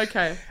 Yeah,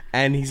 okay.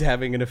 And he's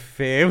having an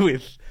affair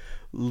with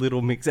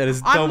Little Mix. And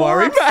it's, I'm don't more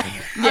worry, ups-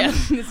 mate. Yeah,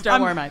 it's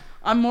don't worry, mate.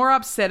 I'm more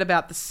upset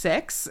about the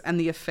sex and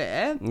the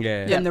affair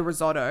Yeah. than the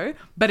risotto,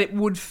 but it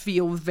would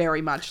feel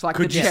very much like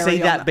Could the you cherry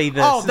see on that be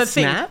the the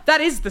snap? thing.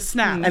 That is the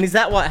snap. And is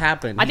that what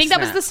happened? I He think that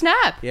was the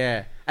snapped. snap.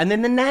 Yeah. And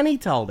then the nanny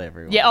told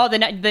everyone. Yeah,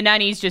 the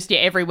nanny's just,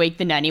 every week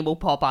the nanny will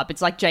pop up.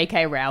 It's like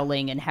J.K.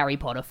 Rowling and Harry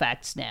Potter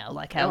facts now.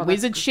 Like how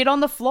wizards shit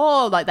on the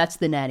floor. Like, that's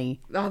the nanny.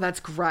 Oh, that's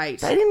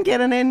great. They didn't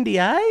get an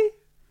NDA?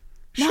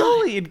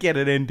 Surely you'd get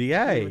an NDA.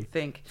 I would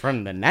think.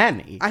 From the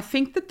nanny. I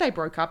think that they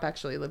broke up,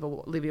 actually,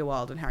 Olivia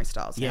Wilde and Harry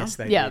Styles. now. Yes,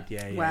 they Yeah. did.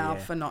 Yeah, Wow,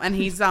 yeah. and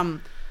he's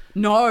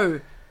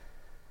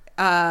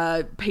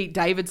Pete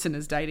Davidson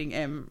is dating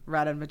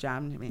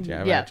Radamajam.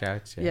 Yeah.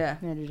 Yeah.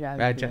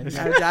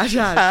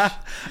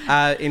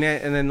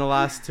 And then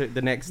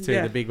the next two,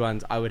 Yeah. the big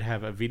ones, I would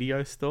have a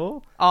video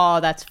store. Oh,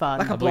 that's fun.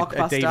 Like a With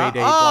blockbuster. a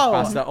DVD Oh.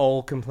 blockbuster,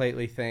 all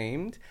completely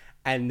themed.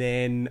 And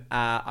then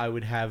I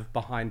would have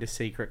behind a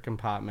secret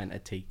compartment a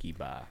tiki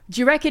bar. Do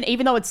you reckon,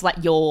 even though it's like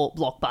your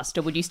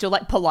Blockbuster, would you still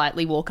like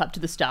politely walk up to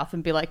the staff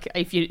and be like,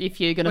 if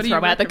you're going to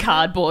throw out the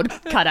cardboard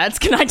cutouts,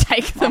 can I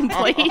take them,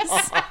 please?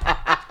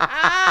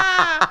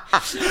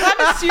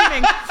 I'm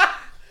assuming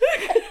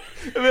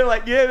We're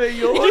like, yeah, they're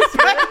yours.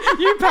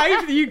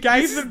 you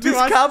gave them to This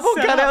us. cardboard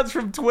to sell. cutouts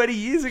from 20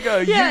 years ago.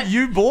 Yeah.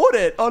 You bought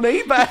it on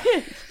eBay.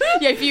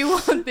 Yeah, if you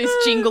want this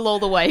Jingle All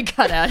the Way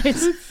cutout,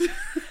 it's...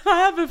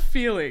 I have a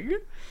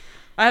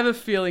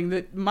feeling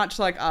that much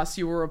like us,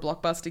 you were a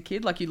Blockbuster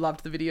kid. Like you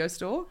loved the video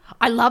store.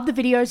 I love the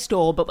video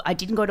store, but I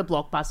didn't go to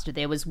Blockbuster.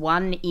 There was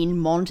one in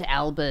Mont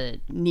Albert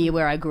near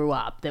where I grew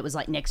up that was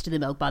like next to the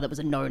milk bar that was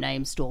a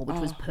no-name store, which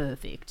was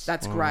perfect.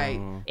 That's great.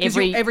 'Cause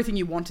Every- everything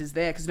you want is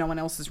there because no one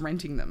else is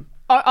renting them.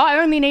 I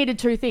only needed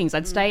two things.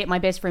 I'd stay at my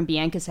best friend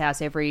Bianca's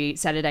house every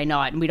Saturday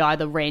night, and we'd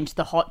either rent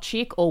the Hot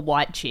Chick or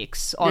White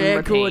Chicks on Yeah,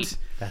 repeat. good.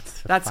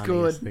 That's That's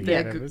good. thing Yeah,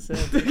 I've ever good.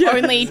 said.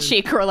 Only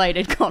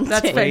chick-related content.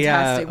 That's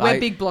fantastic. I- We're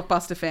big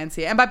Blockbuster fans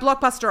here, and by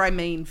Blockbuster I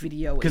mean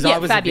Video. Because Yeah, I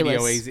was fabulous. a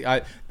Video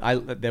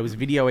Easy. There was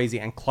Video Easy,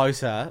 and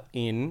closer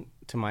in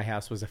to my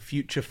house was a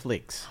Future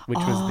Flicks, which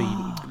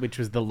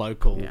was the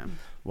local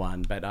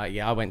one. But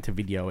I went to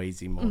Video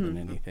Easy more than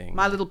anything.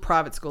 My little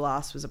private school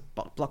ass was a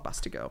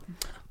Blockbuster girl.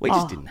 We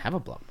just didn't have a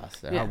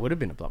Blockbuster. Yeah. I would have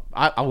been a Block.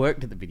 I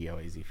worked at the Video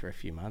Easy for a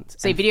few months.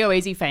 See, Video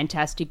Easy,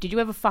 fantastic. Did you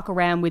ever fuck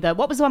around with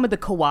what was the one with the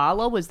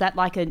koala? Was that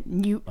like a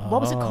new...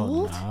 What was it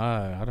called?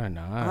 No, I don't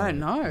know. I don't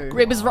know.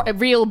 It was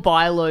real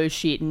Bilo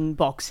shit in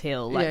Box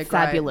Hill. Like, Yeah, great.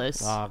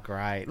 fabulous. Oh,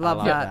 great. Love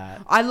I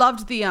that. I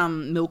loved the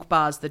milk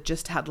bars that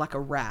just had like a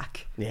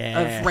rack Yeah.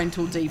 of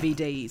rental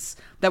DVDs.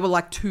 They were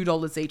like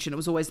 $2 each, and it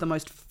was always the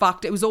most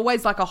fucked. It was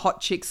always like a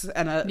Hot Chicks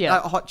and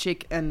a Hot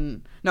Chick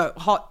and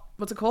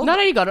what's it called? No,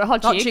 you got it.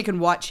 Hot Chick. Chick and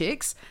White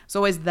Chicks. It's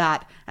always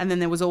that, and then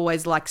there was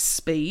always like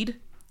Speed.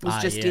 Was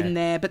just yeah. in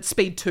there, but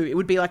Speed 2. It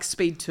would be like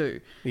Speed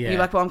 2. Yeah. You're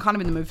like, well, I'm kind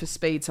of in the mood for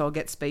Speed, so I'll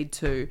get Speed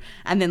 2.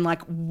 And then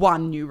like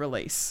one new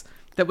release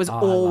that was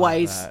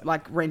always that.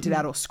 like rented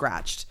out or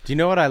scratched. Do you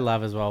know what I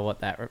love as well? What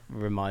that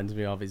reminds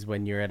me of is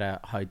when you're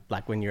at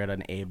when you're at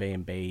an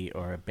Airbnb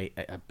or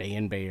a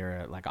B&B or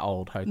a, like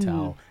old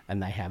hotel,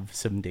 and they have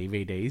some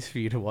DVDs for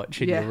you to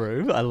watch in Yeah. your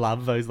room. I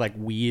love those like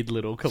weird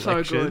little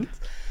collections.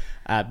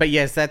 good. But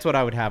yes, that's what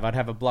I would have. I'd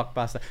have a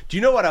Blockbuster. Do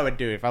you know what I would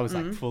do if I was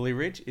like fully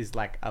rich? Is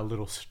like a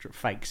little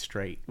fake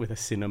street with a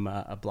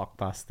cinema, a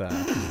Blockbuster.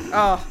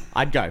 Oh,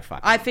 I'd go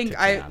fuck. I think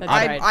great.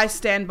 I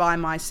stand by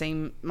my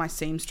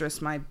seamstress,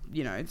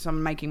 so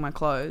I'm making my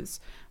clothes,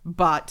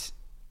 but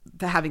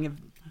they're having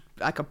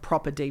a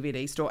proper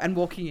DVD store and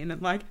walking in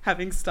and like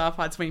having staff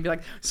hides me and be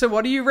like, so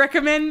what do you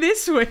recommend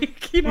this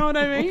week? You know what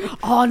I mean?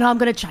 Oh, no, I'm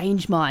going to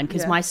change mine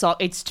because Yeah. my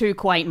sock, it's too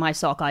quaint, my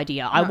sock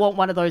idea. I want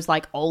one of those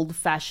like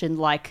old-fashioned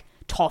like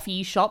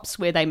toffee shops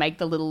where they make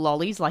the little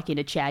lollies like in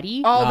a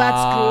chatty. Oh,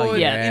 that's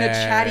good. yeah. In a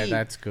chatty.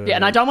 That's good. Yeah,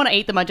 and I don't want to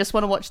eat them. I just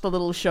want to watch the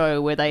little show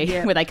where they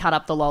Yeah. where they cut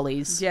up the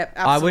lollies. Yep,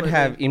 I absolutely. would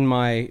have in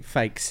my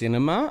fake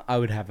cinema. I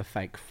would have a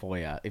fake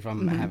foyer. If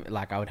I'm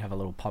I would have a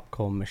little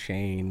popcorn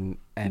machine.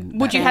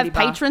 And Would you have Candy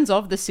bar. patrons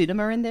of the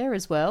cinema in there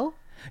as well?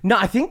 No,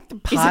 I think the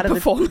part of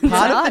performance the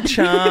part of art? the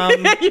charm.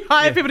 You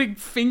hire people to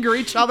finger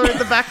each other in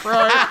the back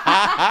row.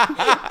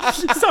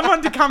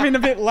 Someone to come in a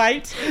bit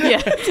late.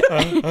 Yeah.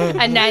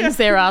 And Nan's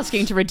there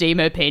asking to redeem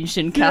her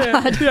pension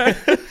card.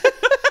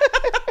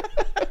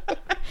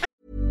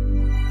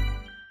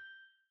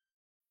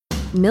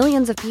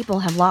 Millions of people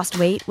have lost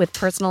weight with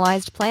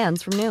personalized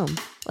plans from Noom.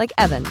 Like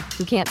Evan,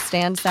 who can't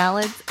stand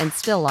salads and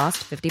still lost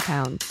 50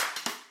 pounds.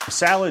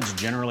 Salads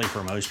generally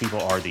for most people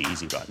are the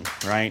easy button,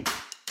 right?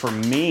 For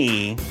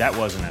me, that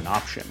wasn't an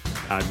option.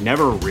 I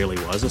never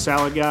really was a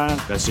salad guy.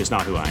 That's just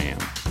not who I am.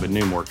 But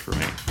Noom worked for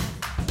me.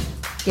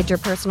 Get your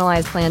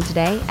personalized plan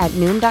today at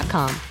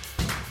Noom.com.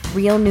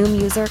 Real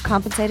Noom user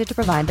compensated to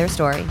provide their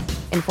story.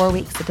 In 4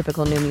 weeks, the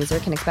typical Noom user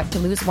can expect to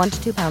lose 1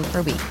 to 2 pounds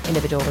per week.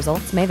 Individual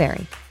results may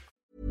vary.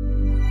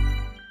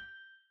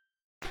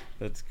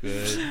 That's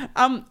good.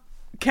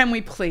 Can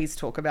we please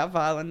talk about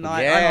Violent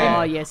Night? Yeah.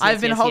 Oh, yes,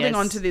 I've been yes, holding yes.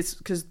 on to this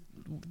because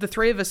the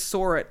three of us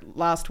saw it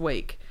last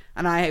week,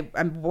 and I've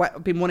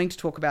been wanting to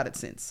talk about it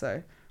since.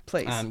 So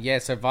please,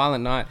 So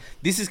Violent Night.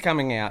 This is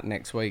coming out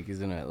next week,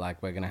 isn't it?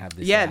 Like we're gonna have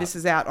this. yeah, out. this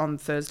is out on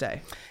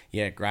Thursday.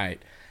 Yeah, great.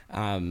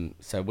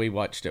 So we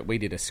watched it. We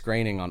did a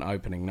screening on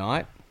opening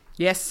night,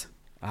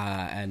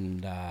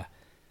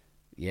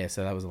 Yes,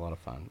 so that was a lot of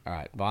fun. All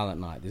right, Violent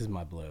Night. This is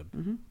my blurb.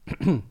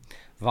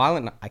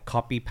 Violent Night. I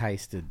copy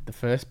pasted the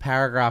first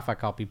paragraph. I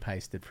copy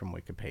pasted from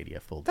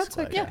Wikipedia. Full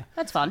disclosure. Okay. Yeah,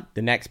 that's fun.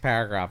 The next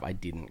paragraph I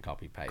didn't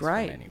copy paste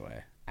Great. from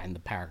anywhere, and the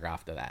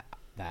paragraph after that.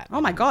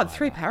 Oh my God,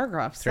 3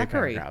 paragraphs. Three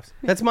Zachary. paragraphs.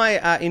 That's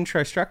my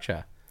intro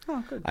structure.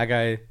 Oh, good. I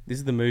go, this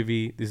is the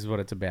movie, this is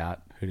what it's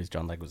about. Who does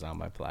John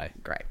Leguizamo play?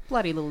 Great.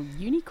 Bloody little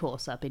uni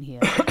course up in here.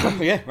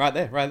 Yeah, right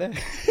there.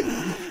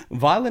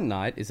 Violent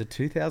Night is a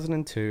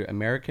 2002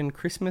 American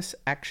Christmas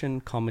action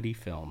comedy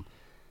film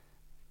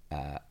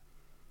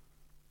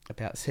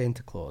about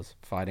Santa Claus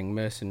fighting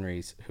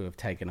mercenaries who have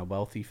taken a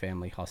wealthy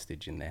family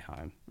hostage in their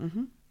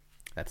home.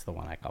 That's the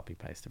one I copy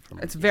pasted from.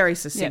 It's very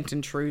succinct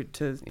and true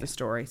to the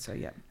story. So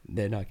yeah.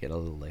 Then I get a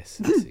little less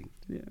succinct.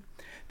 Yeah.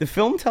 The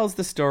film tells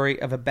the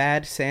story of a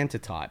bad Santa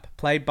type,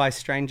 played by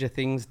Stranger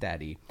Things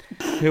daddy,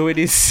 who it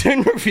is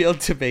soon revealed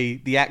to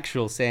be the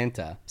actual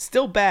Santa.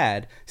 Still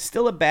bad,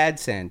 still a bad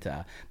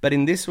Santa, but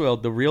in this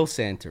world the real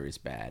Santa is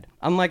bad.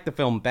 Unlike the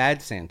film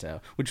Bad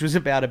Santa, which was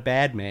about a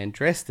bad man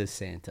dressed as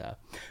Santa.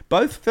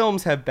 Both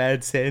films have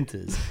bad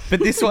Santas, but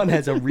this one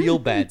has a real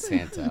bad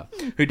Santa,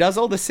 who does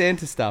all the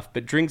Santa stuff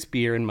but drinks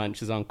beer and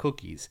munches on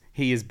cookies.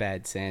 He is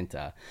bad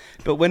Santa.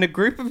 But when a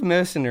group of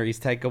mercenaries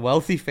take a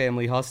wealthy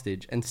family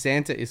hostage and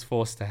Santa is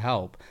forced to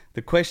help,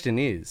 the question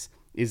is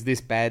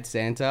this bad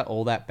Santa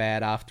all that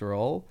bad after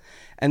all?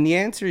 And the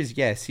answer is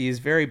yes, he is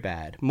very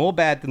bad. More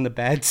bad than the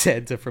bad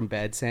Santa from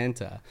Bad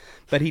Santa.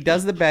 But he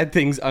does the bad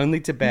things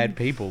only to bad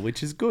people,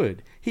 which is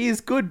good. He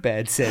is good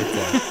bad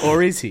Santa.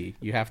 Or is he?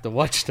 You have to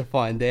watch to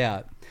find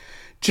out.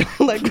 John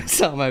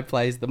Leguizamo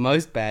plays the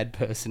most bad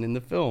person in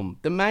the film,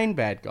 the main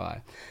bad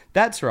guy.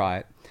 That's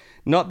right.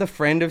 Not the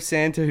friend of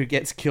Santa who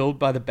gets killed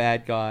by the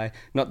bad guy,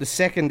 not the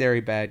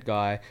secondary bad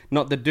guy,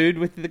 not the dude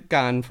with the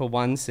gun for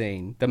one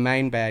scene, the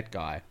main bad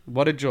guy.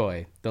 What a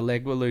joy. The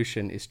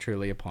Legvolution is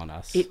truly upon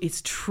us. It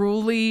is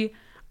truly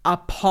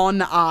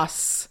upon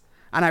us.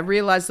 And I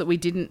realised that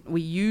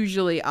we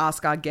usually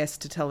ask our guests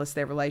to tell us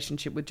their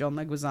relationship with John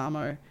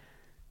Leguizamo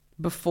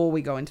before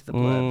we go into the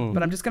blurb.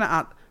 But I'm just going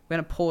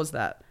to pause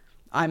that.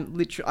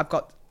 I've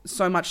got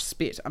so much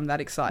spit. I'm that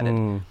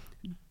excited.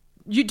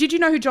 Did you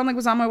know who John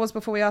Leguizamo was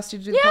before we asked you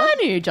to do the pod? I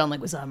knew who John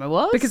Leguizamo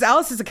was. Because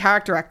Alice is a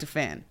character actor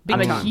fan.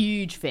 I'm a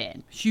huge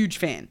fan. Huge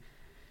fan.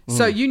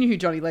 So you knew who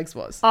Johnny Legs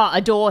was? Oh,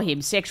 adore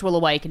him. Sexual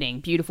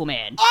awakening. Beautiful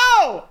man.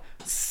 Oh!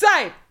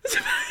 Same!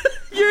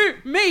 You,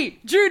 me,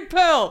 Jude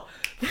Pearl.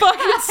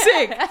 Fucking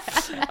sick.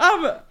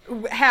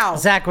 How?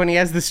 Zach, when he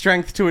has the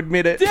strength to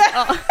admit it.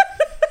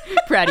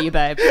 Proud of you,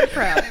 babe.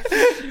 Proud.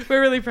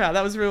 We're really proud.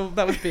 That was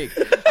big.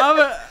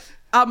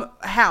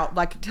 How?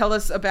 Like, tell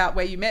us about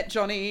where you met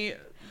Johnny.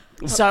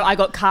 So I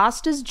got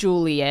cast as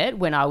Juliet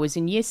when I was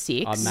in year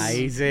 6.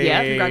 Amazing.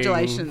 Yeah,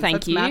 congratulations.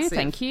 Thank you. Massive.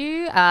 Thank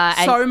you.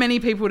 So many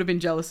people would have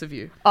been jealous of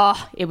you.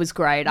 Oh, it was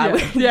great.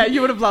 Yeah,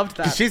 you would have loved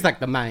that. She's like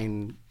the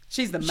main...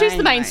 She's the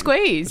main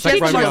squeeze. It's like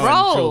She's Romeo my and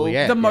role.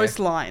 Juliet, The most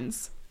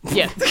lines.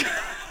 Yeah.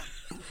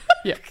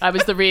 Yeah. I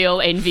was the real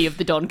envy of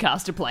the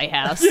Doncaster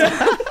Playhouse.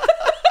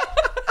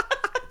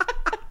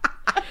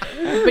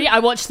 But yeah, I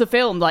watched the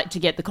film to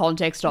get the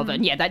context of it.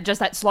 And yeah,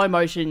 that slow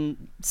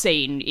motion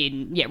scene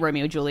in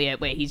Romeo and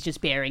Juliet where he's just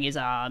baring his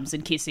arms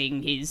and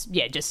kissing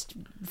just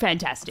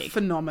fantastic.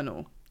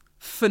 Phenomenal.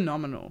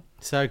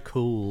 So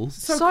cool.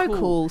 So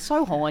cool.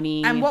 So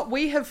horny. And what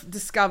we have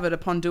discovered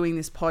upon doing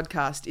this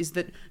podcast is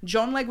that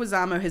John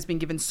Leguizamo has been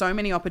given so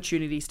many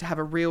opportunities to have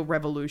a real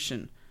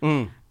revolution.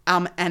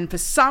 And for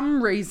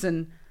some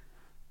reason...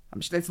 I'm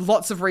sure there's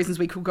lots of reasons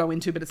we could go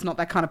into, but it's not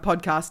that kind of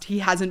podcast. He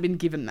hasn't been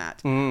given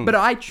that. But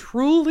I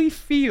truly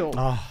feel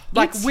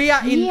like we're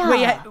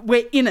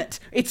in it.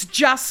 It's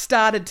just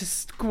started to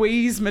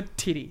squeeze my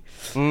titty.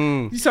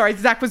 Sorry,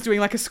 Zach was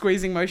doing like a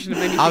squeezing motion.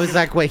 I was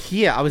like, we're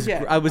here. I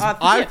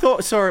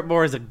saw it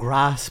more as a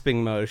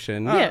grasping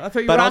motion. I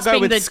thought you but were I'll go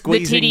with the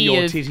squeezing titty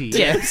your of, titty.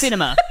 Yeah,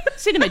 cinema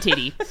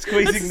titty.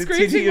 Squeezing the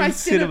titty of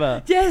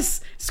cinema.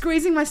 Yes,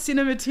 squeezing my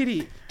cinema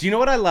titty. Do you know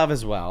what I love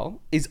as well?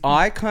 Is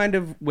I kind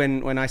of,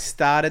 when I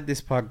started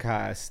this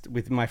podcast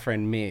with my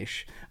friend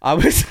Mish, I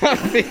was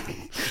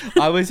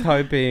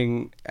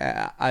hoping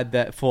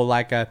that for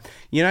like a,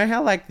 you know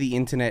how like the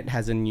internet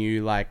has a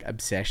new like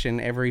obsession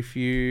every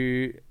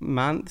few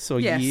months or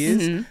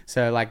years?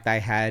 So like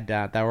they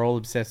were all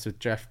obsessed with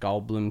Jeff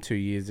Goldblum 2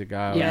 years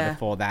ago. Yeah. And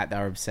before that they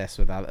were obsessed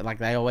with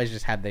they always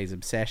just had these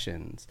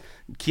obsessions.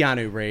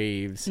 Keanu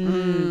Reeves.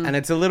 And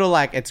it's a little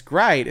like, it's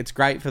great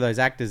for those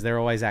actors. They're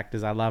always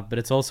actors I love, but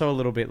it's also a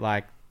little bit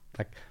like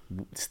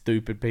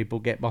stupid people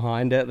get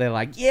behind it. They're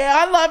like, yeah,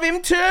 I love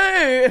him too.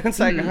 And it's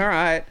like, all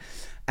right.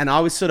 And I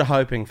was sort of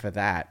hoping for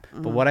that.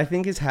 But what I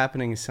think is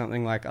happening is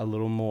something like a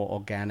little more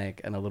organic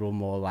and a little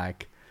more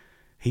like,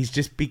 he's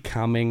just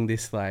becoming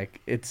this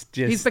like, it's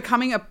just... He's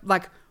becoming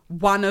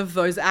one of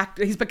those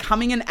actors. He's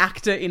becoming an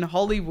actor in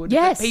Hollywood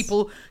that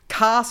people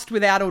cast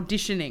without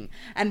auditioning.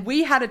 And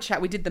we had a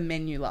chat. We did The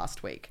Menu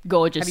last week.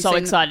 Gorgeous. So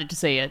excited to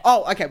see it.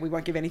 Oh, okay. We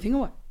won't give anything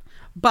away.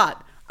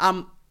 But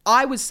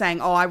I was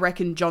saying, I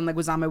reckon John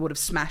Leguizamo would have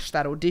smashed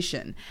that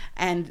audition.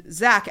 And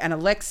Zach and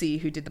Alexi,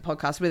 who did the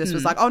podcast with us,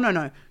 was like, oh,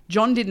 no,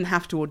 John didn't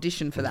have to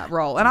audition for that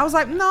role. And I was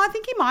like, no, I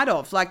think he might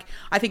have. Like,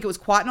 I think it was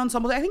quite an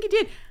ensemble. I think he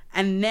did.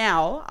 And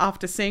now,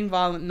 after seeing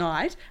Violent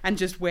Night and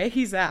just where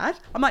he's at,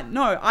 I'm like,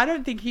 no, I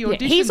don't think he auditioned.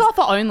 Yeah, he's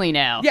offer only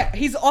now. Yeah,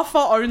 he's offer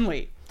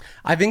only.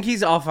 I think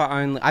he's offer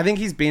only. I think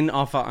he's been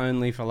offer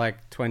only for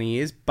like 20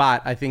 years,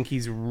 but I think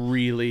he's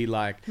really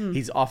like,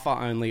 he's offer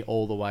only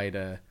all the way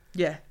to...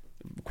 Yeah.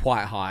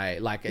 Quite high.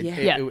 Like,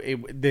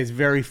 there's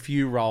very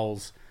few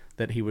roles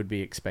that he would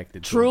be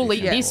expected to Truly,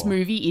 audition this for.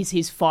 movie is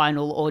his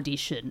final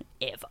audition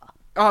ever.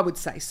 I would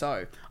say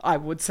so.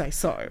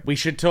 We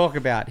should talk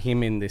about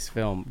him in this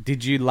film.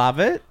 Did you love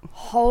it?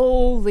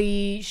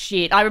 Holy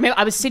shit. I remember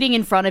I was sitting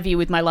in front of you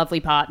with my lovely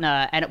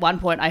partner, and at one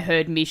point I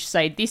heard Mish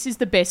say, "This is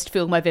the best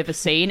film I've ever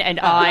seen," and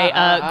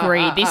I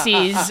agree. This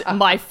is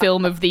my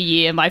film of the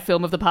year, my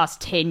film of the past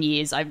 10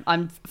 years.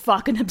 I'm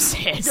fucking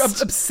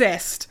obsessed.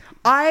 Obsessed.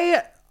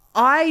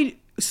 I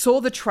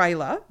saw the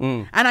trailer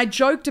and I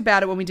joked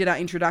about it when we did our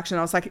introduction.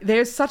 I was like,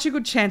 there's such a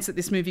good chance that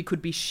this movie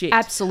could be shit.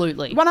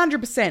 Absolutely.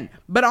 100%.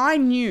 But I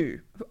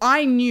knew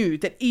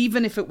that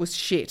even if it was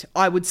shit,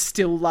 I would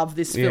still love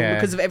this film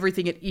because of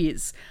everything it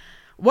is.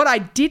 What I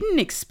didn't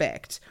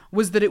expect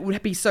was that it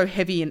would be so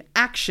heavy in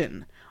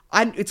action.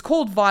 It's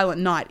called Violent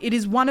Night. It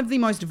is one of the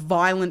most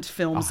violent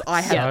films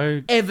I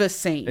have ever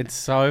seen. It's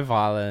so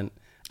violent.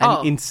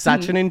 And in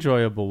such an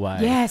enjoyable way.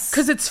 Yes.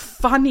 Because it's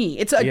funny.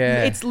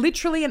 It's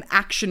literally an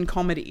action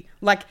comedy.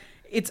 Like,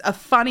 it's a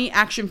funny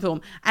action film.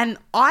 And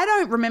I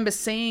don't remember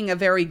seeing a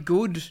very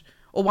good,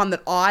 or one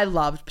that I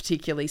loved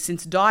particularly,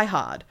 since Die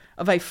Hard,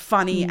 of a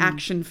funny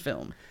action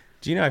film.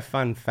 Do you know,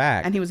 fun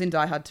fact? And he was in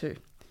Die Hard 2.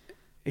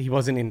 He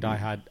wasn't in Die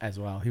Hard as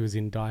well. He was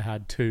in Die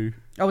Hard 2.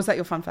 Oh, was that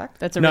your fun fact?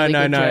 That's a really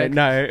good joke.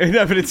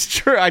 No, but it's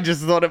true. I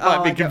just thought it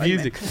might be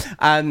confusing.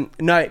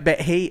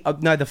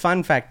 The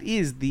fun fact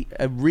is the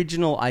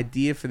original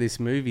idea for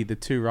this movie, the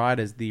two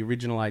writers, the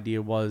original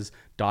idea was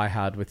Die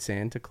Hard with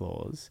Santa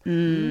Claus.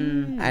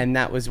 And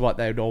that was what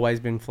they'd always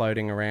been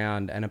floating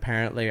around. And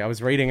apparently, I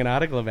was reading an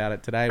article about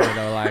it today where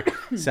they were like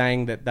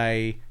saying that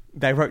they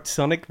wrote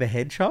Sonic the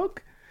Hedgehog.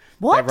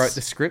 What? They wrote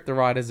the script, the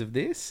writers of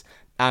this.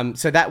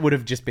 So that would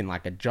have just been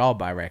like a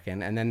job, I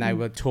reckon. And then they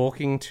were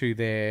talking to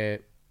their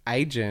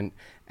agent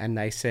and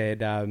they said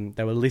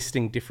they were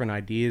listing different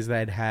ideas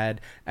they'd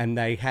had, and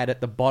they had at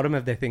the bottom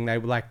of their thing, they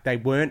were like, they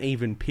weren't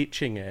even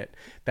pitching it.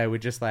 They were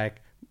just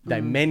like,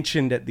 they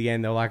mentioned at the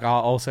end, they're like, oh,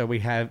 also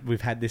we've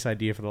had this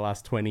idea for the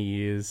last 20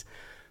 years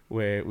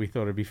where we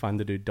thought it'd be fun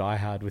to do Die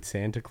Hard with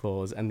Santa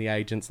Claus. And the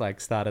agents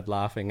like started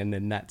laughing, and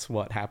then that's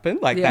what happened.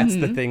 Like that's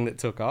the thing that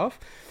took off.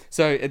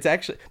 So it's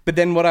actually, but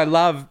then what I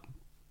love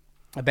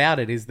about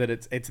it is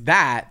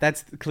that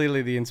that's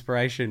clearly the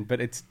inspiration, but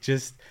it's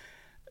just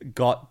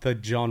got the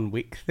John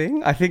Wick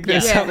thing. I think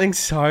there's something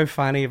so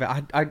funny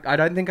about I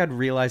don't think I'd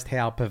realized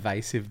how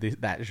pervasive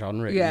that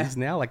genre is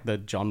now, like the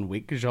John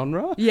Wick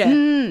genre.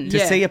 To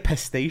see a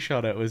pastiche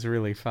on it was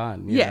really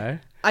fun, you know?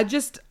 I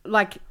just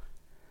like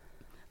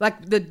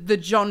the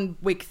John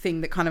Wick thing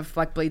that kind of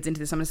like bleeds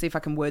into this. I'm going to see if I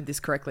can word this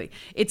correctly.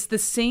 It's the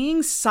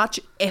seeing such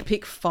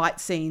epic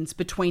fight scenes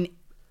between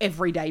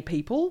everyday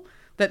people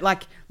that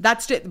like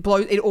that's just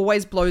it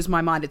always blows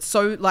my mind. It's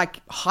so like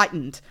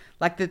heightened,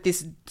 like that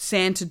this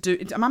Santa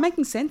am I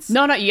making sense?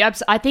 No,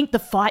 I think the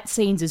fight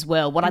scenes as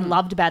well, what I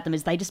loved about them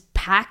is they just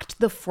packed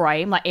the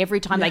frame. Like every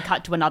time they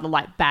cut to another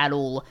like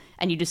battle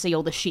and you just see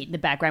all the shit in the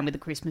background with the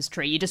Christmas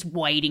tree, you're just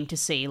waiting to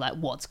see like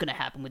what's going to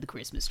happen with the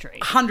Christmas tree.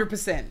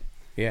 100%.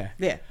 Yeah.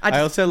 I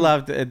also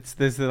loved I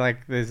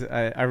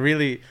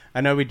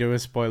know we do a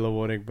spoiler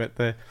warning, but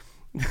the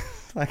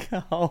like a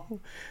whole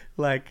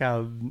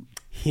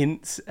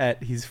hints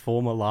at his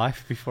former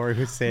life before he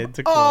was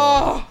Santa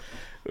Claus.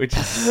 Which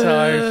is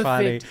so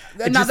funny.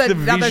 Just the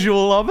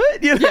visual of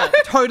it, you know? Yeah,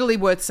 totally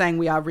worth saying.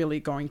 We are really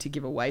going to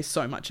give away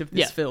so much of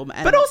this film.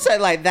 And but also,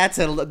 like, that's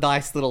a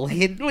nice little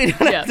hint. We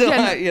don't have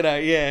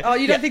to, Oh,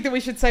 you don't think that we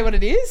should say what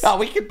it is? Oh,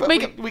 we can, but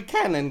we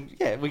can,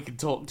 and we can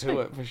talk to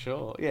it for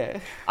sure,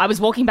 I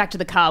was walking back to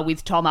the car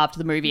with Tom after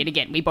the movie, and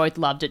again, we both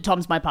loved it.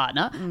 Tom's my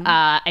partner,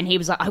 and he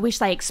was like, I wish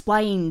they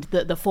explained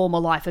the former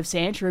life of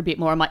Santa a bit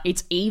more. I'm like,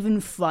 it's even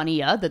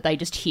funnier that they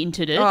just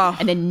hinted it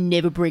and then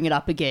never bring it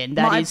up again.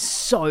 That is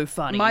so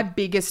funny. My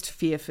biggest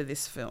fear for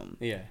this film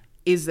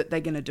is that they're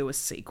going to do a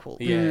sequel.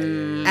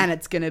 And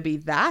it's going to be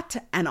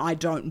that, and I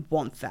don't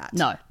want that.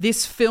 No.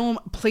 This film,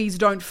 please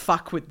don't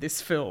fuck with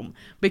this film,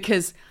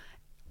 because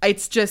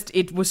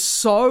it was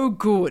so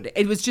good.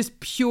 It was just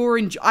pure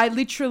I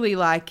literally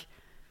like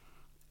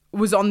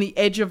was on the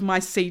edge of my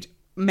seat,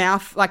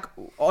 mouth like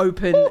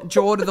open,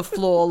 jaw to the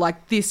floor.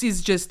 Like, this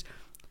is just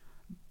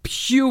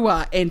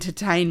pure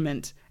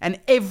entertainment and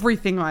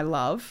everything I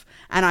love.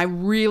 And I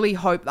really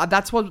hope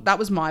that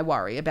was my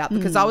worry about,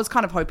 because I was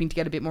kind of hoping to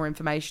get a bit more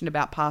information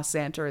about past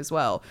Santa as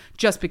well,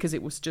 just because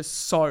it was just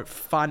so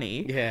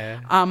funny.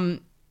 Yeah.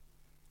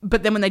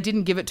 But then when they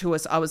didn't give it to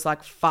us, I was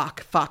like,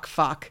 fuck.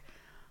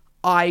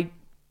 I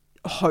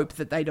hope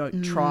that they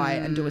don't try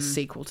and do a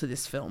sequel to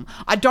this film.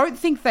 I don't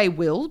think they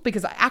will,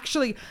 because I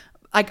actually,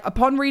 like,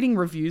 upon reading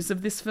reviews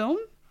of this film,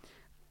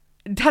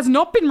 it has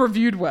not been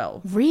reviewed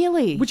well.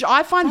 Really? Which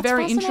I find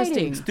very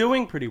interesting. It's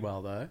doing pretty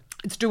well, though.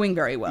 It's doing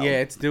very well. Yeah,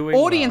 it's doing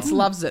Audience well.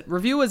 loves it.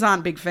 Reviewers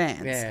aren't big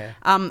fans. Yeah.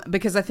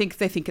 Because I think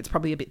they think it's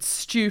probably a bit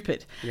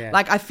stupid. Yeah.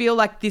 Like, I feel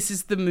like this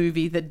is the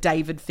movie that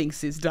David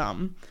thinks is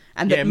dumb,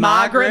 and that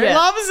Margaret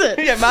loves it.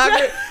 Yeah,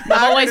 Margaret.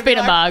 I've always been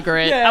a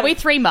Margaret. Yeah. Are we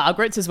three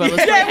Margarets as well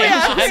as three? Yeah, we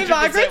are. Three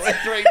Margarets. We're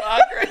three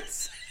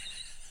Margarets.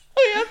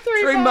 We have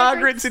three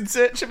Margarets in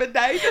search of a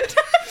David.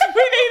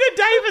 We need a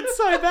David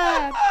so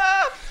bad.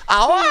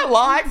 Oh, I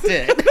liked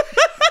it.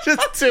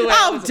 Just 2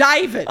 hours. Oh,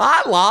 David.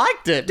 I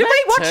liked it. Did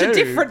we watch a too.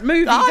 different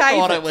movie, I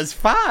thought David? it was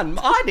fun.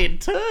 I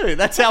did too.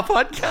 That's our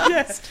podcast.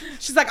 Yes.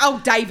 She's like,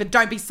 oh, David,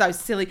 don't be so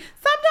silly.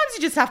 Sometimes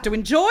you just have to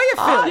enjoy a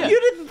film. Oh, you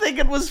didn't think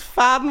it was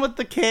fun with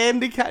the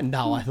candy cane?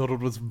 No, I thought it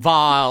was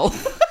vile.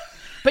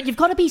 But you've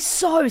got to be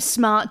so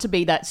smart to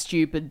be that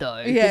stupid,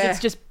 though. Because Yeah. it's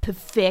just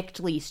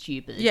perfectly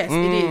stupid. Yes,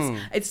 it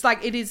is. It's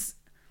like it is.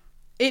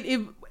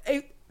 It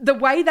the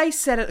way they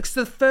said it. 'Cause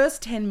the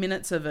first 10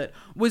 minutes of it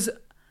was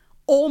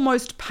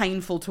almost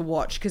painful to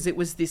watch because it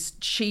was this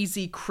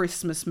cheesy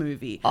Christmas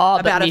movie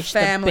about but a Mish,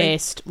 family. the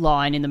best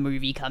line in the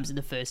movie comes in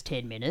the first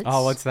 10 minutes.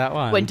 Oh, what's that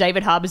one? When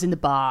David Harbour's in the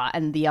bar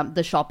and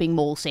the shopping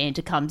mall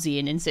Santa comes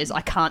in and says,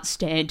 I can't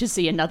stand to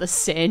see another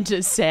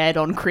Santa sad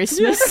on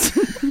Christmas.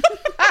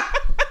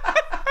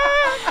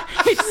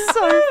 It's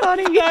so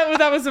funny.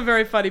 That was a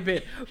very funny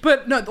bit.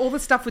 But no, all the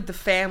stuff with the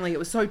family, it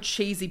was so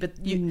cheesy, but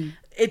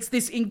it's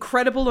this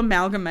incredible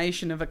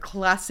amalgamation of a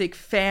classic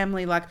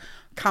family, like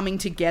coming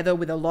together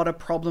with a lot of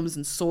problems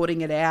and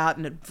sorting it out,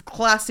 and a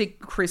classic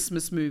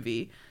Christmas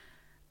movie,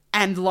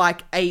 and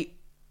like a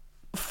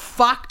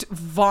fucked,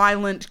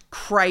 violent,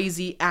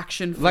 crazy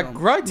action film. Like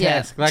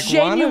grotesque. Yeah. Like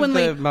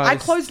Genuinely, one of the most... I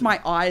closed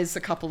my eyes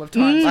a couple of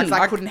times because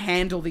I couldn't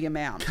handle the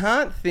amount.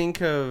 Can't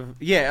think of...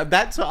 Yeah,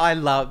 that's what I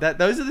love.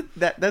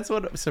 That's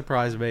what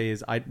surprised me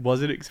is I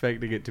wasn't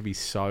expecting it to be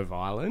so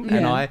violent.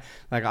 And I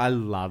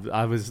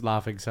was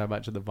laughing so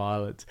much at the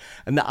violence.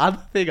 And the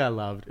other thing I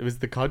loved, it was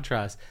the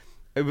contrast.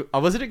 I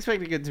wasn't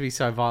expecting it to be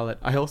so violent.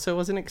 I also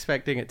wasn't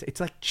expecting it to... It's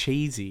like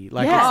cheesy.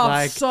 Like it's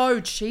like... so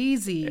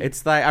cheesy.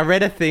 It's like... I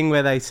read a thing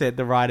where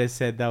the writers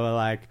said they were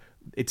like...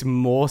 It's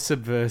more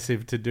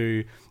subversive to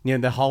do... You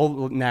know, the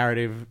whole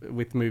narrative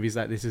with movies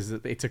like this is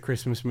that it's a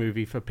Christmas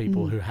movie for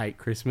people who hate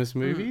Christmas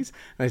movies.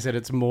 And they said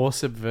it's more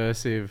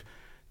subversive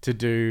to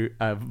do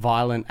a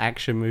violent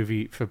action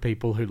movie for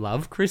people who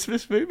love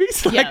Christmas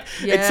movies. Like,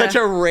 it's such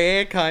a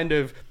rare kind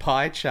of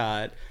pie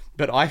chart.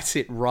 But I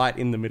sit right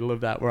in the middle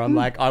of that where I'm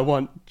like, I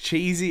want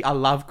cheesy, I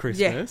love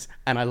Christmas,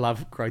 and I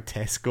love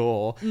grotesque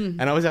gore,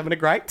 and I was having a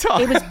great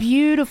time. It was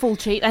beautiful,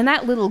 cheap. And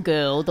that little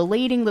girl, the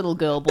leading little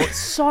girl, brought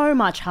so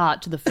much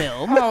heart to the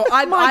film. Oh,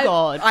 my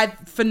God.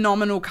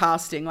 Phenomenal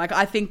casting. Like,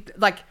 I think,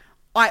 like,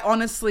 I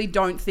honestly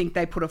don't think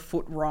they put a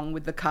foot wrong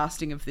with the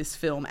casting of this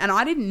film. And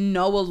I didn't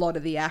know a lot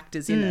of the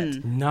actors in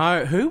it.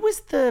 No, who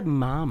was the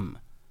mum?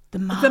 The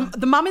mum.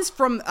 The mum is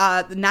from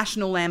the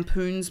National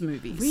Lampoon's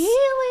movies.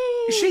 Really?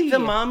 Is she the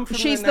mum?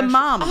 She's the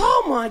mum.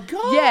 Oh my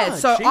God. Yeah,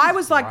 so she's I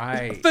was like,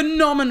 great.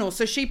 phenomenal.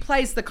 So she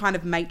plays the kind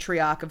of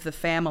matriarch of the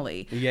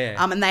family. Yeah.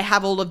 And they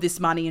have all of this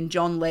money, and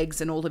John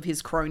Leggs and all of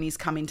his cronies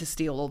come in to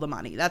steal all the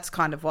money. That's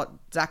kind of what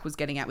Zach was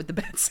getting at with the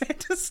bad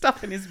Santa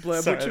stuff in his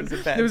blurb. Sorry, which it was a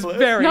bad it was blurb.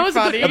 very No, it was a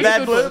funny. good- A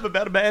bad blurb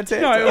about a bad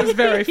Santa. No, it was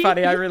very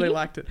funny. I really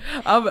liked it.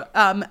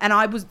 And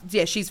I was,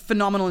 she's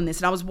phenomenal in this.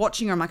 And I was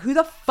watching her. I'm like, who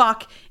the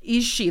fuck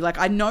is she? Like,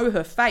 I know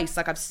her face.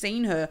 Like, I've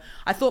seen her.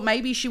 I thought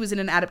maybe she was in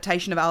an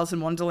adaptation of Alice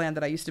in Wonderland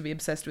that I used to be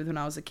obsessed with when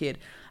I was a kid.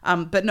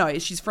 But no,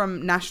 she's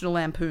from National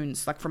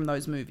Lampoons, like from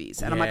those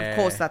movies. And I'm like, of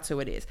course, that's who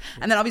it is.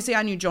 And then obviously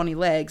I knew Johnny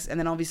Leggs, and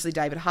then obviously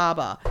David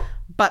Harbour.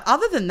 But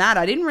other than that,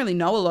 I didn't really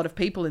know a lot of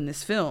people in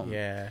this film.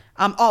 Yeah.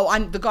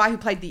 And the guy who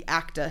played the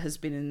actor has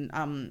been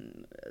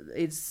in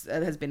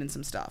has been in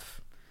some stuff.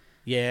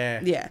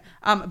 Yeah. Yeah.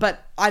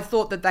 But I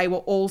thought that they were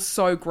all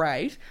so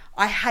great.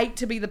 I hate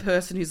to be the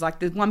person who's like,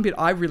 the one bit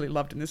I really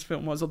loved in this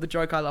film was, or the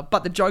joke I loved,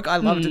 but the joke I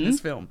loved in this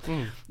film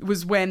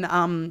was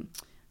when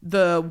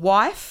the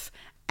wife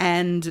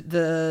and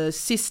the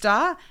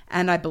sister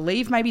and I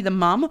believe maybe the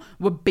mum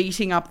were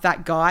beating up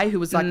that guy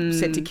who was like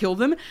set to kill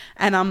them.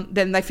 And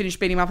then they finished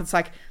beating him up. It's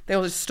like they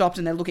all just stopped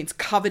and they're looking. It's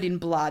covered in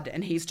blood,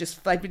 and they've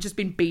just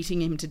been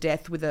beating him to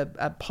death with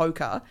a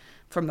poker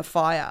from the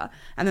fire.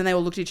 And then they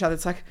all looked at each other.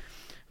 It's like,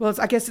 well,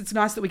 I guess it's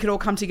nice that we could all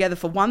come together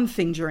for one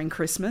thing during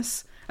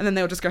Christmas. And then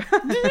they all just go,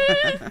 and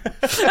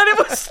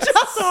it was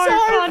just so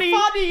funny.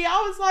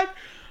 I was like,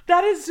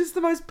 that is just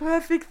the most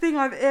perfect thing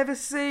I've ever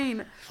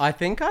seen. I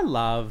think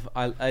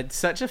it's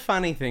such a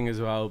funny thing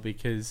as well,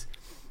 because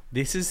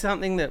this is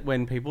something that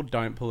when people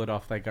don't pull it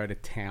off, they go to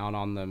town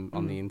on them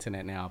on the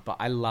internet now. But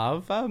I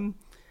love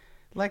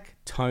like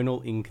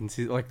tonal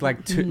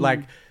inconsistency,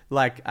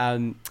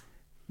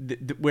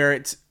 where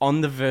it's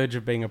on the verge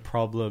of being a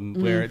problem,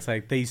 where it's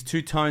like these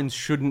two tones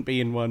shouldn't be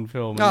in one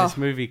film, and this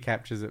movie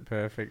captures it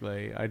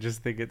perfectly. I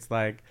just think it's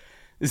like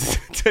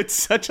it's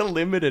such a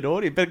limited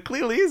audience, but it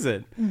clearly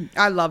isn't.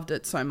 I loved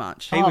it so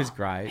much. He was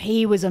great.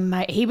 He was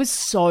amazing. He was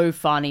so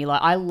funny.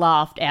 Like, I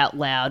laughed out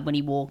loud when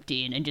he walked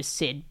in and just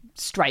said,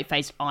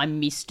 straight-faced, "I'm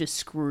Mr.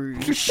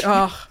 Scrooge."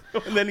 And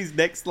then his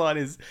next line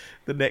is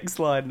the next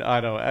line.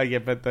 I don't know. Oh, yeah,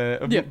 but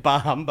the bah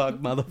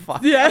humbug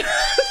motherfucker. Yeah.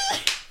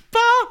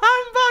 Bah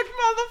humbug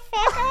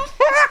motherfucker.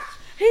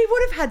 He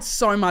would have had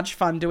so much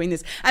fun doing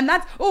this. And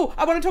that's... Oh,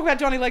 I want to talk about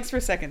Johnny Leggs for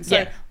a second.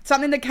 So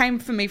something that came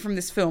for me from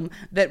this film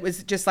that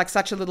was just like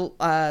such a little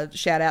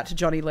shout out to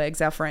Johnny Leggs,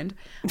 our friend.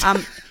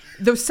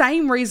 the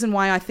same reason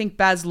why I think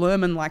Baz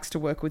Luhrmann likes to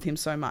work with him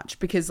so much,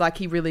 because like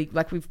he really,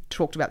 like we've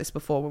talked about this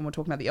before when we're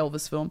talking about the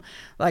Elvis film,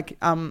 like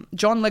John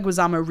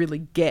Leguizamo really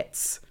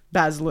gets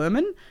Baz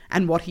Luhrmann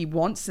and what he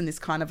wants, and this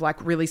kind of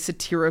like really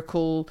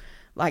satirical,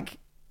 like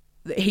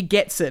he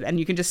gets it and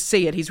you can just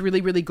see it. He's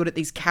really, really good at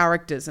these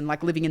characters and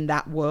like living in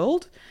that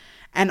world.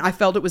 And I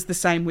felt it was the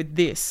same with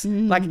this.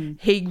 Like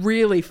he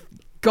really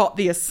got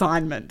the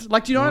assignment.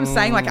 Like, do you know what I'm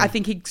saying? Like, I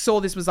think he saw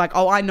this, was like,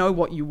 oh, I know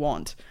what you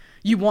want.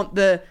 You want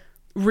the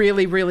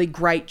really, really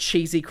great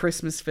cheesy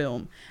Christmas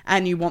film,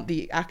 and you want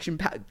the action.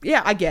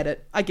 Yeah, I get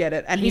it.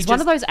 And he's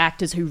one of those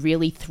actors who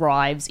really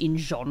thrives in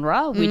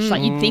genre, which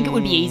like you'd think it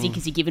would be easy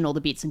because you're given all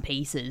the bits and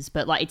pieces,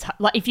 but like it's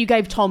like if you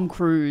gave Tom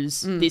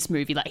Cruise this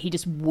movie, like he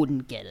just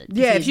wouldn't get it.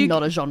 Yeah, he's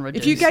not a genre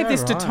dude. If you gave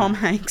this to Tom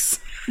Hanks,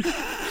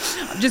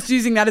 I'm just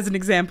using that as an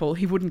example,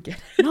 he wouldn't get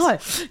it. No.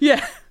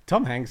 Yeah.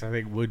 Tom Hanks, I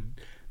think, would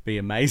be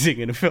amazing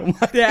in a film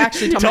like Yeah,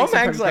 actually, Tom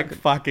Hanks like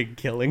fucking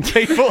killing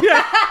people.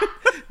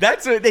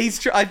 That's what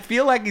I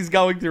feel like he's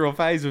going through a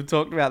phase. We've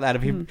talked about that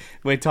of him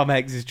where Tom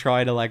Hanks is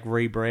trying to like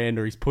rebrand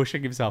or he's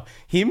pushing himself.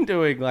 Him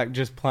doing like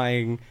just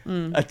playing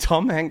a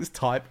Tom Hanks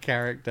type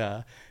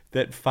character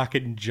that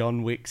fucking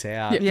John Wicks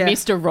out. Yeah.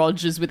 Mr.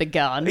 Rogers with a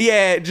gun.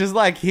 Yeah, just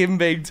like him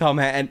being Tom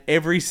Hanks, and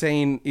every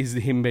scene is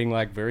him being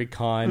like very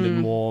kind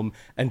and warm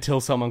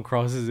until someone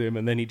crosses him,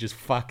 and then he just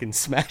fucking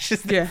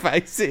smashes their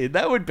face in.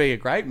 That would be a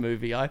great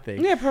movie, I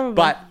think. Yeah,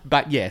 probably.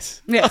 But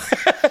yes. Yes.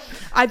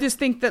 I just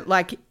think that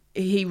like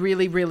he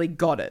really, really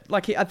got it.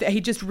 Like he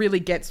just really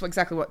gets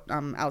exactly what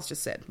Alice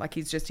just said. Like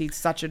he's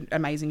such an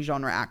amazing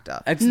genre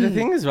actor. It's the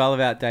thing as well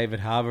about David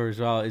Harbour as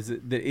well is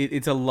that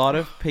it's a lot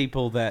of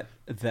people that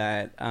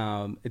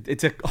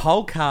it's a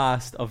whole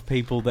cast of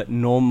people that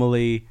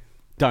normally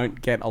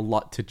don't get a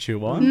lot to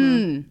chew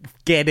on,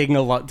 getting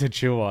a lot to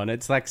chew on.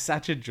 It's like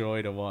such a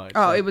joy to watch.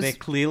 Oh, like, they're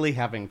clearly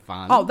having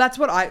fun. Oh, that's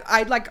what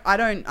I like. I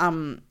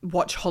don't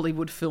watch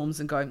Hollywood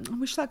films and go, I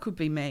wish that could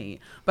be me.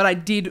 But I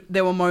did.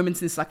 There were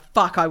moments in this like,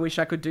 fuck, I wish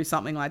I could do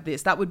something like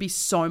this. That would be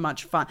so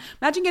much fun.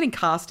 Imagine getting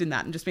cast in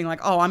that and just being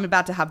like, oh, I'm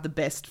about to have the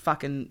best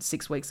fucking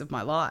 6 weeks of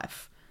my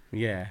life.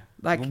 Yeah.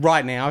 Like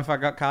right now, if I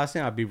got cast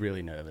in, I'd be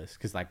really nervous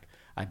because like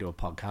I do a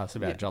podcast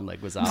about John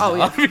Leguizamo. Oh,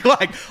 yeah. I'd be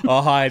like,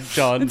 oh, hi,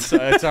 John.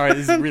 So, sorry,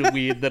 this is real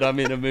weird that I'm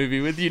in a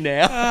movie with you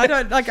now.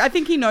 I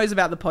think he knows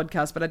about the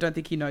podcast, but I don't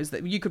think he knows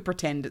that you could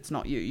pretend it's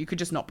not you. You could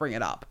just not bring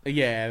it up.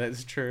 Yeah,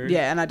 that's true.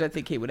 Yeah, and I don't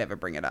think he would ever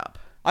bring it up.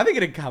 I think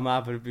it'd come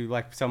up. It'd be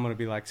like someone would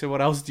be like, "So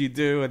what else do you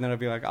do?" And then I'd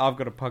be like, oh, "I've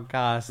got a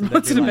podcast." And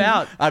what's it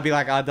about? I'd be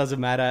like, "Oh, it doesn't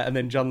matter." And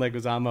then John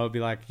Leguizamo would be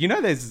like, "You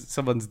know, there's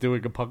someone's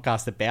doing a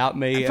podcast about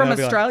me from and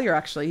Australia,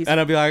 actually." And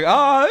I'd be like,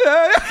 "Oh,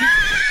 yeah."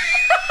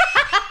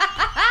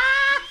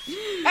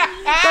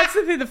 That's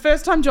the thing. The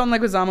first time John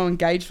Leguizamo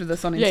engaged with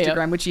us on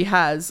Instagram, which he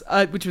has,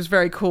 which was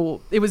very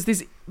cool. It was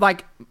this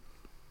like,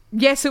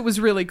 yes, it was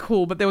really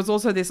cool, but there was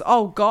also this,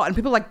 oh God, and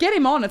people were like, get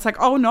him on. It's like,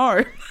 oh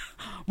no,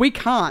 we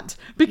can't,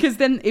 because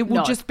then it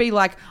will just be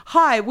like,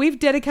 hi, we've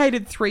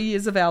dedicated 3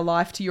 years of our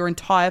life to your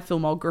entire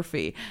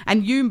filmography,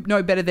 and you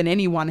know better than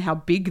anyone how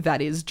big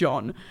that is,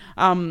 John.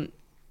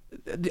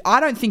 I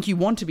don't think you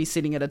want to be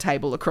sitting at a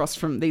table across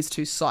from these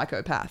two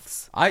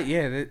psychopaths.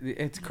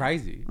 It's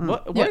crazy.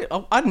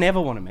 I'd never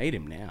want to meet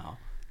him now.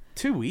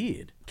 Too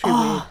weird.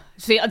 Weird.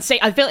 See,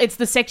 I feel it's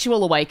the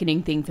sexual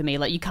awakening thing for me.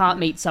 Like, you can't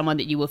meet someone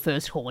that you were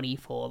first horny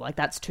for. Like,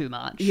 that's too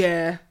much.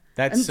 Yeah.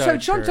 That's so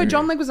true. So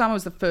John Leguizamo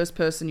was the first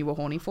person you were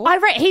horny for?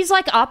 He's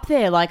like up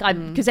there, like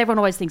because everyone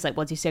always thinks like,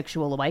 what's your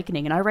sexual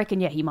awakening? And I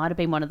reckon, he might have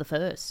been one of the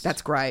first.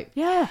 That's great.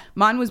 Yeah.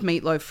 Mine was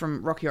Meatloaf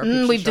from Rocky Horror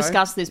Picture We've Show.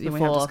 discussed this before.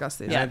 We have discussed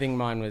this. I think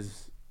mine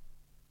was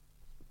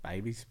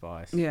Baby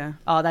Spice. Yeah.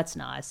 Oh, that's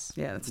nice.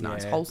 Yeah, that's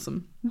nice. Yeah.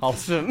 Wholesome.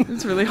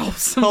 It's really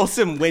wholesome.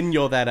 Wholesome when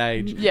you're that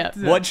age. Yeah.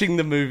 Watching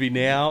the movie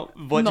now,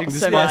 watching Not the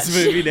so Spice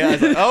much. movie now,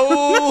 it's like,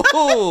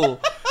 oh,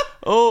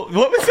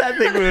 what was that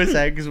thing we were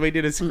saying? Because we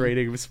did a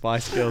screening of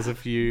Spice Girls a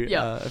few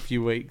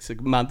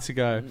months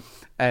ago,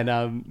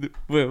 and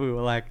we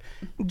were like,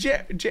 was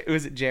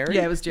it Jerry?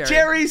 Yeah, it was Jerry.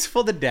 Jerry's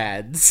for the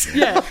dads.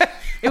 Yeah.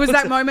 It was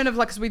that moment of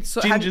like, because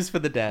Ginger's for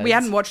the dads. We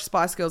hadn't watched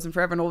Spice Girls in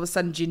forever, and all of a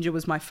sudden Ginger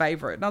was my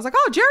favourite. And I was like,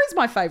 oh, Jerry's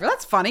my favourite.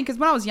 That's funny, because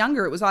when I was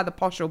younger, it was either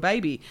Posh or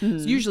Baby.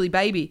 It's usually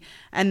Baby.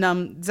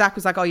 And Zach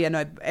was like, oh yeah,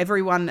 no,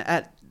 everyone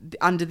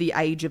under the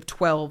age of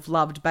 12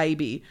 loved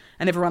Baby,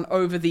 and everyone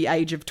over the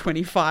age of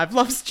 25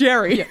 loves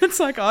Jerry. Yeah. It's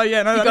like, oh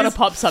yeah, no, you got to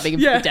pop something for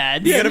the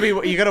dads.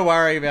 You got to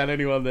worry about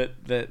anyone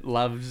that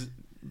loves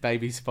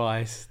Baby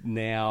Spice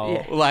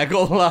now, like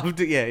all loved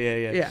it.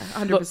 Yeah,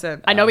 100%.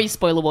 Look, I know he's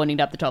spoiler warning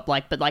up the top,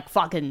 but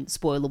fucking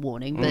spoiler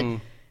warning.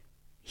 But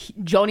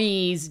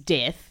Johnny's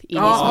death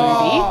in this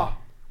movie,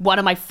 one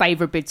of my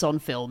favourite bits on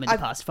film in the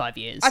past 5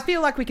 years. I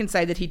feel like we can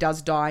say that he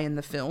does die in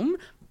the film,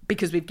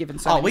 because we've given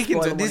so many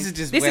spoiler This is warnings.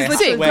 just This we're, is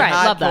literally we're great.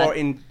 Love that.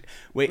 hardcore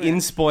we're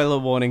in spoiler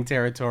warning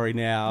territory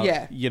now.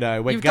 Yeah. You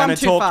know, we're You've going to gone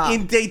too talk far.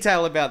 in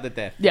detail about the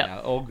death. Yeah. Now.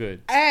 All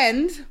good.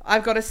 And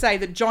I've got to say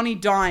that Johnny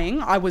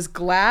dying, I was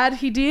glad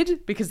he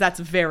did because that's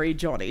very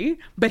Johnny.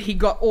 But he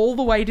got all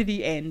the way to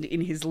the end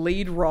in his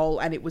lead role,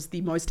 and it was the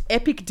most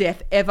epic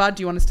death ever.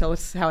 Do you want to tell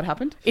us how it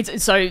happened?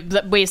 It's so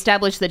that we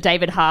established that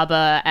David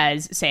Harbour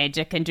as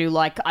Santa can do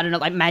like, I don't know,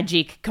 like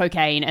magic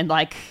cocaine and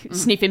like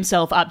sniff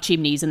himself up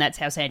chimneys, and that's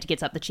how Santa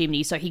gets up the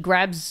chimney. So he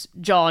grabs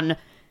John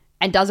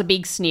and does a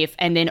big sniff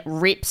and then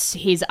rips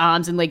his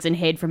arms and legs and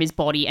head from his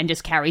body and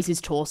just carries his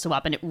torso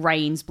up, and it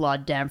rains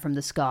blood down from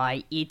the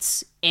sky.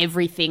 It's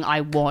everything I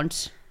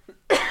want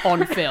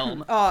on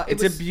film.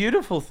 It's a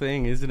beautiful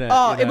thing, isn't it?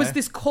 Oh, You know? it was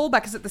this callback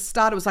because at the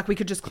start it was like we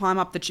could just climb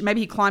up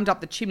maybe he climbed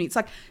up the chimney. It's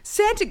like,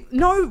 Santa,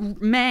 no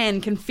man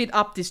can fit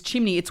up this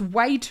chimney. It's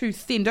way too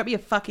thin. Don't be a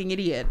fucking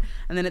idiot.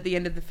 And then at the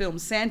end of the film,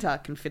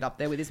 Santa can fit up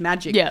there with his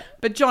magic. Yeah.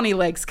 But Johnny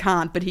Legs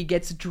can't, but he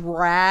gets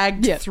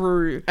dragged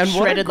through. And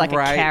what a Shredded like a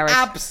great- carrot.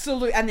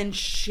 Absolute. And then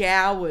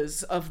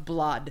showers of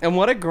blood. And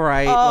what a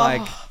great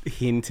like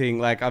hinting.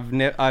 Like I've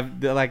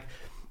like.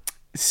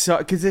 So,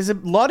 because there's a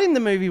lot in the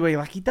movie where you're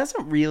like, he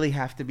doesn't really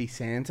have to be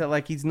Santa.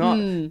 Like, he's not,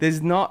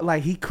 there's not,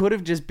 like, he could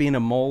have just been a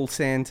mole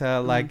Santa.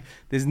 Like,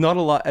 there's not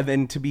a lot. And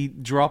then to be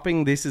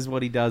dropping, this is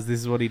what he does, this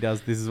is what he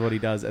does, this is what he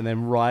does. And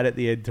then right at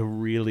the end to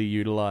really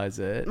utilize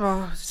it.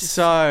 Oh, it's just-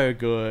 so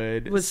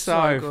good. It was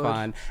so good.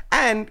 fun.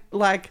 And,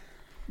 like,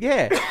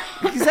 yeah,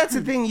 because that's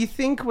the thing. You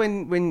think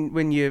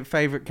when your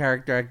favorite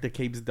character actor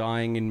keeps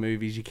dying in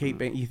movies, you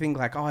think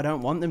like, oh, I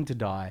don't want them to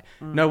die.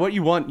 No, what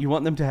you want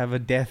them to have a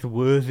death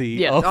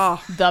worthy of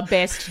The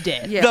best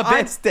death. Yeah, the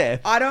best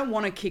death. I don't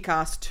want to kick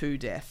ass to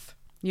death.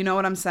 You know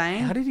what I'm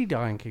saying? How did he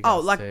die in Kick-Ass? Oh,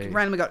 like too?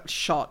 randomly got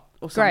shot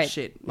or some Great.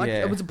 shit. Like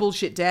Yeah. it was a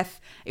bullshit death.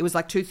 It was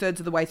like 2/3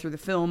 of the way through the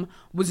film.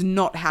 Was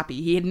not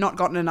happy. He had not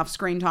gotten enough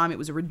screen time. It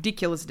was a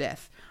ridiculous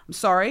death. I'm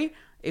sorry.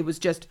 It was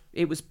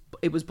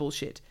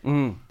bullshit.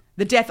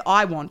 The death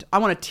I want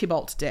a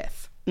Tybalt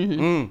death.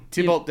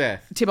 Tybalt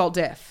death. Tybalt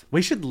death.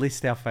 We should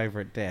list our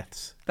favourite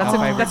deaths. That's Our a-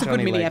 favourite that's a good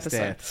Johnny mini Legs episode.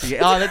 deaths. Yeah.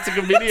 Oh, that's a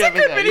good mini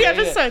episode. Mini Yeah,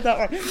 yeah. episode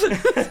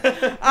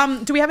that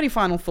one. Do we have any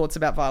final thoughts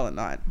about Violent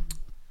Night?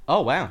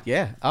 Oh wow,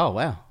 yeah. Oh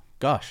wow,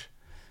 gosh.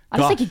 I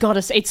just think you got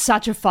to. It's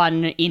such a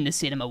fun in the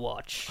cinema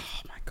watch.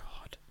 Oh my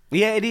god.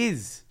 Yeah, it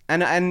is.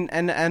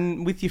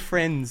 And with your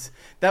friends.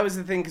 That was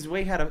the thing, because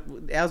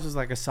ours was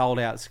like a sold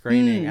out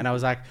screening, and I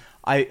was like,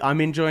 I'm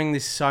enjoying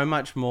this so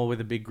much more with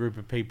a big group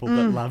of people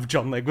that love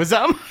John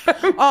Leguizamo.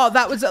 Oh,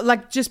 that was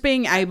like just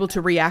being able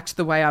to react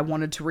the way I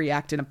wanted to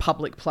react in a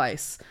public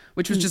place,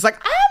 which was just like,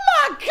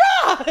 oh my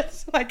god!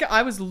 Like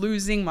I was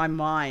losing my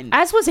mind.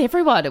 As was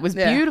everyone. It was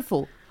Yeah.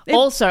 beautiful.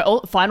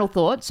 Also, final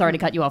thought. Sorry to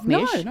cut you off,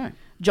 No, Mish. no.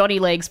 Johnny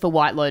Legs for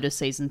White Lotus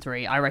season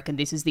 3. I reckon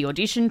this is the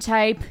audition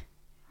tape.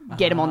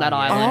 Get him on that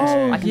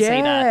island. I can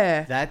see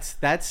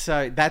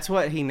that. That's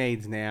what he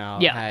needs now.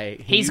 Yeah,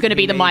 Hey, he's going to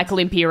be the needs- Michael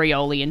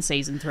Imperioli in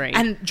season 3.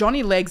 And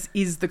Johnny Legs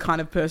is the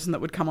kind of person that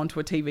would come onto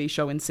a TV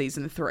show in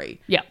season 3.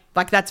 Yeah.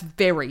 Like that's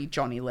very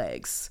Johnny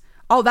Legs.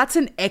 Oh, that's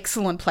an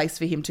excellent place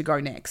for him to go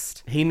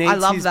next. He needs I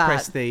love his that.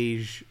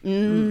 prestige.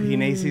 He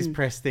needs his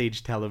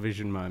prestige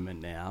television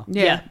moment now.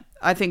 Yeah.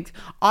 I think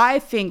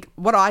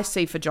what I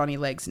see for Johnny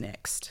Legs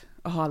next.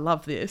 Oh, I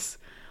love this.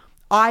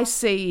 I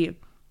see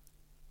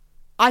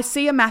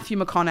a Matthew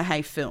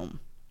McConaughey film,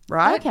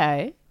 right?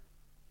 okay.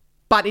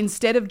 But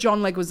instead of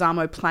John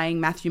Leguizamo playing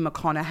Matthew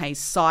McConaughey's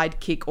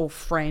sidekick or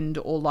friend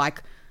or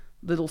like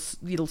little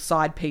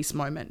side piece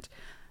moment,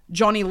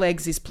 Johnny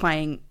Legs is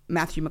playing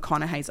Matthew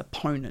McConaughey's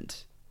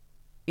opponent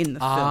in the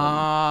film.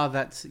 Ah,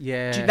 that's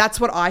That's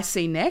what I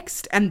see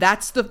next, and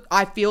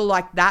I feel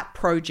like that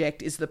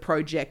project is the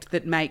project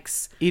that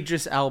makes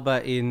Idris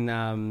Elba in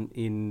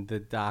the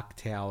Dark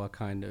Tower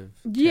kind of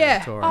Yeah.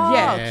 territory. Oh,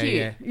 yeah, cute.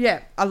 yeah. Yeah,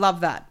 I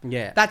love that.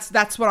 Yeah.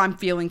 That's what I'm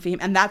feeling for him.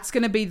 And that's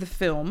going to be the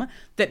film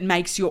that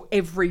makes your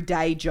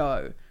everyday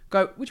Joe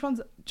go, which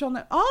one's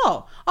John?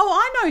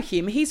 I know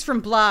him. He's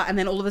from blah. And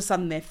then all of a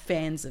sudden they're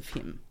fans of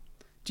him.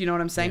 Do you know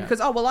what I'm saying? Yeah.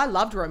 Because, I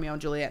loved Romeo and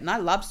Juliet and I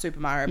loved Super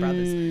Mario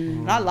Brothers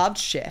and I loved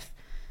Chef.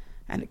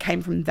 And it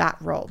came from that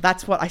role.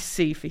 That's what I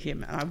see for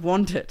him and I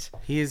want it.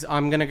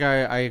 I'm gonna go.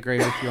 I agree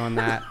with you on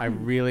that. I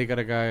really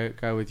gotta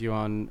go with you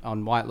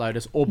on White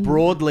Lotus, or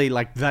broadly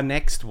like the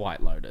next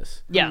White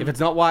Lotus. Yeah. If it's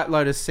not White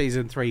Lotus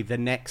season 3, the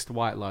next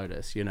White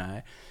Lotus. You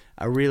know,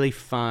 a really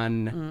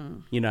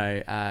fun,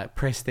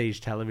 prestige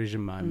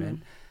television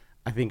moment.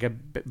 I think a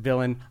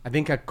villain. I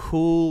think a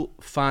cool,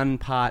 fun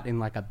part in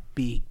like a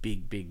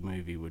big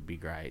movie would be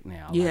great.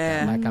 Now,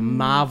 Yeah. like a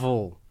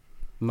Marvel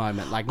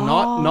moment, like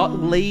not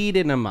lead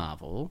in a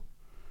Marvel,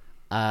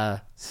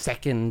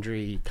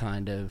 secondary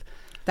kind of.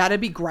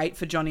 That'd be great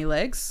for Johnny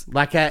Legs.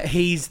 Like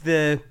he's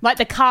the Like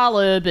the Carl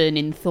Urban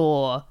in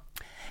Thor.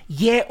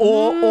 yeah,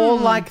 or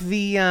like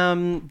the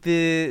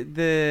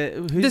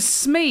The who's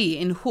Smee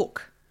in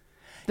Hook.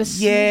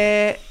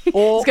 yeah,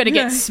 or He's going to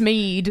get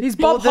smeed. He's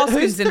Bob Hoskins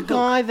who's in the Hook.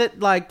 guy that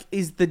like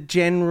is the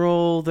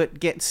general that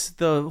gets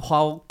the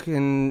Hulk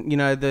and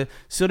the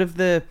sort of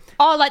the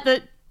Oh, like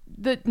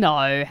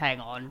No, hang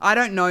on. I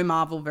don't know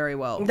Marvel very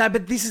well. No,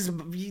 but this is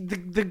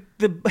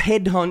the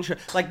head honcho,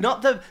 like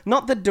not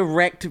the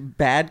direct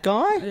bad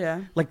guy,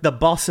 Yeah. like the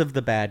boss of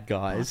the bad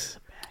guys.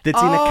 That's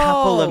in a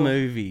couple of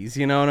movies.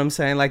 You know what I'm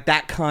saying? Like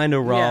that kind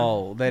of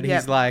role that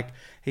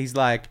he's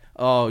like,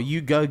 oh,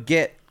 you go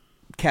get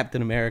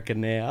Captain America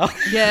now.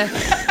 Yeah.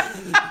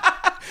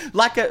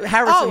 Like a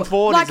Harrison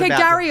Ford. Like is a about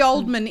Gary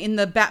Oldman in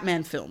the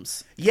Batman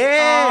films.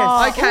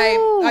 Yes. Okay.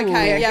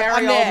 Yeah, Yeah, Gary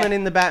I'm there. Oldman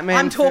in the Batman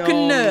I'm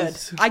talking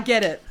films. nerd. I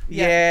get it.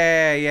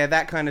 Yeah,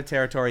 that kind of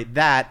territory.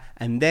 That,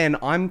 and then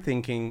I'm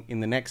thinking in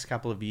the next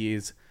couple of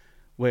years,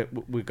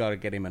 we've got to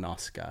get him an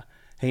Oscar.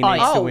 He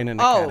needs to win an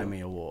Academy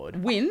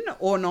Award. Win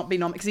or not be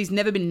nominated, because he's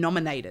never been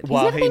nominated.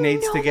 Well, he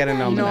needs to get a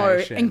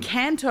nomination. No,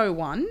 Encanto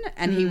won,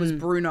 and he was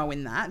Bruno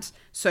in that.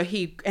 So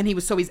he's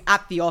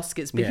at the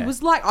Oscars, but he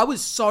was like, I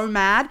was so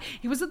mad.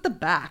 He was at the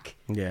back,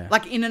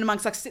 like in and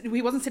amongst, like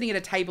he wasn't sitting at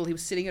a table. He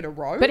was sitting at a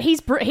row. But he's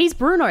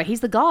Bruno.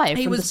 He's the guy.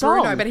 He from was the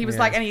song. Bruno, but he was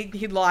like, and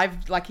he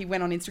live, like he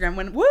went on Instagram, and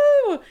went,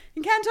 woo,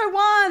 Encanto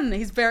won.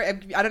 He's very.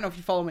 I don't know if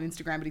you follow him on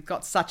Instagram, but he's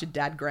got such a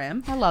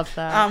dadgram. I love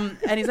that.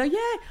 And he's like,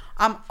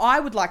 yeah. I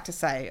would like to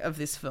say of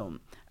this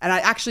film, and I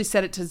actually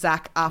said it to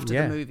Zach after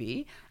the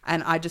movie,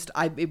 and I just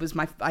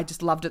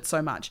loved it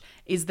so much,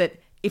 is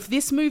that if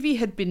this movie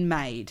had been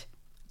made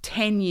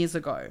 10 years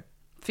ago,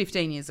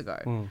 15 years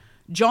ago,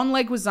 John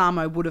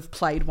Leguizamo would have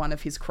played one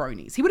of his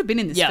cronies. He would have been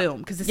in this film,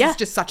 because this is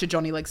just such a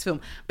Johnny Legs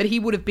film, but he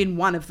would have been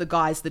one of the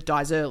guys that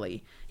dies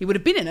early. He would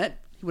have been in it.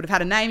 He would have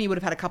had a name. He would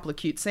have had a couple of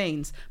cute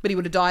scenes, but he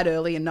would have died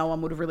early, and no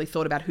one would have really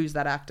thought about who's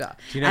that actor.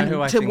 Do you know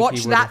who I think he would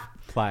have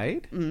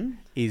played?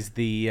 Is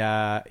the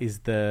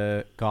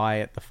guy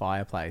at the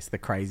fireplace, the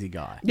crazy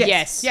guy.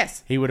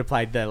 Yes. He would have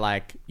played the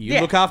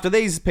look after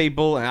these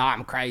people, and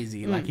I'm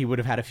crazy. Like he would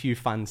have had a few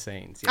fun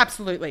scenes. Yeah.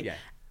 Absolutely. Yeah.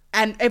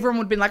 And everyone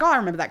would have been like, oh, I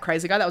remember that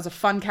crazy guy. That was a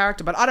fun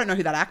character, but I don't know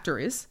who that actor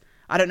is.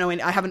 I don't know.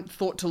 I haven't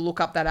thought to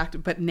look up that actor,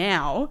 but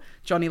now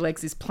Johnny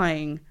Legs is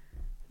playing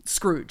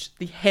Scrooge,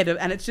 the head of,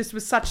 and it just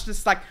was such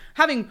just like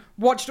having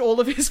watched all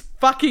of his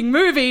fucking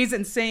movies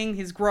and seeing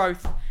his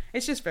growth.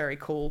 It's just very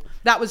cool.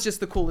 That was just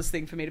the coolest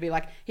thing for me to be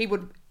like, he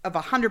would have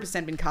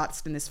 100% been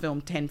cast in this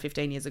film 10,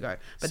 15 years ago,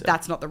 but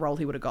that's not the role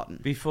he would have gotten.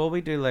 Before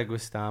we do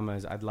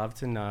Leguizamo's, I'd love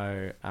to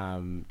know,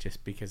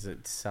 just because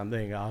it's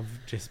something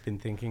I've just been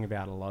thinking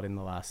about a lot in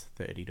the last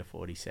 30 to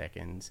 40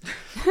 seconds.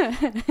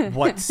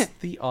 What's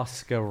the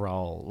Oscar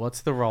role?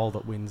 What's the role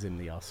that wins him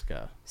the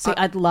Oscar? See,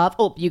 I'd love...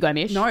 Oh, you go,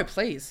 Mish. No,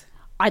 please.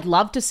 I'd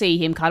love to see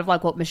him kind of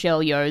like what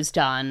Michelle Yeoh's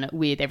done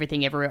with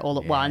Everything Everywhere All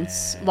at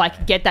Once.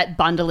 Like get that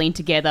bundling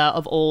together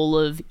of all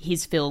of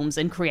his films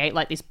and create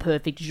like this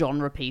perfect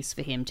genre piece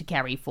for him to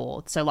carry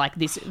forth. So like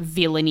this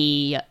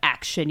villainy,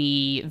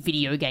 actiony,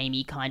 video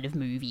gamey kind of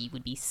movie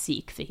would be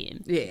sick for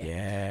him.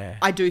 Yeah.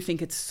 I do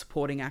think it's a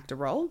supporting actor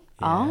role.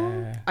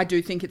 Oh. I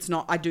do think it's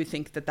not. I do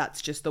think that that's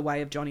just the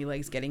way of Johnny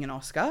Legs getting an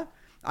Oscar.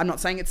 I'm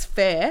not saying it's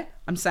fair.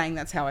 I'm saying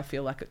that's how I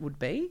feel like it would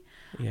be.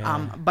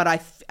 Yeah. But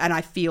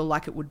I feel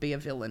like it would be a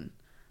villain.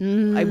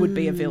 It would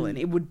be a villain.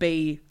 It would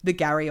be the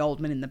Gary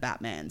Oldman in the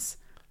Batmans.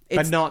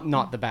 But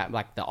not the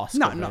like the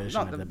Oscar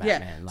version of the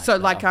Batman. Yeah. So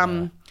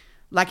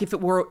like if it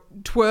were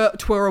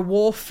twere a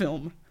war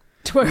film,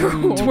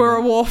 twere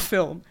a war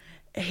film,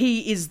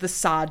 he is the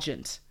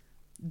sergeant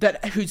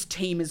whose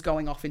team is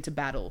going off into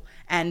battle,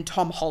 and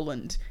Tom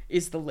Holland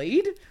is the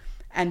lead.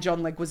 And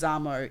John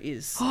Leguizamo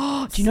is.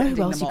 Do you know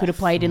who else he could have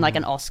played in like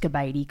an Oscar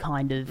baity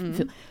kind of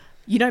film?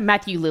 You know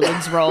Matthew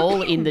Lillard's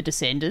role in The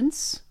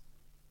Descendants?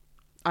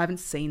 I haven't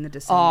seen The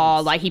Descendants.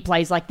 Oh, like he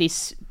plays like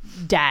this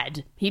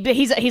dad.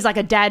 He's like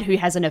a dad who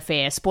has an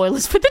affair.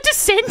 Spoilers for The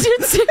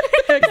Descendants.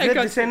 The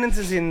Descendants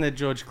is in the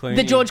George Clooney.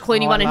 The George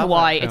Clooney one in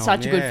Hawaii. It's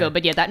such a good yeah. film.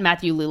 But yeah, that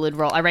Matthew Lillard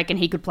role, I reckon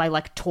he could play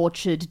like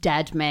tortured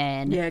dad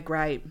man. Yeah,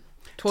 great.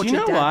 Tortured Do you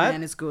know Dad what?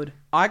 Man is good.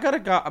 I gotta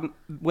go.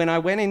 When I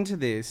went into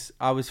this,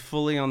 I was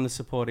fully on the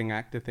supporting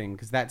actor thing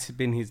because that's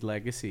been his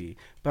legacy.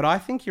 But I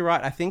think you're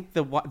right. I think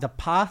the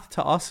path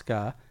to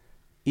Oscar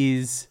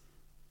is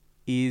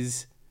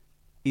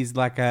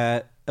like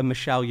a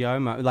Michelle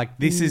Yeoh. Like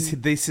this is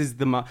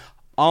the.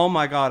 Oh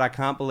my God! I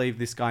can't believe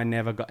this guy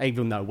never got.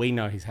 Even though we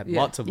know he's had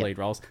lots of lead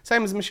roles,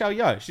 same as Michelle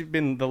Yeoh. She's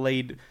been the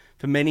lead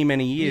for many,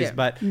 many years. Yeah.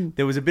 But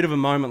there was a bit of a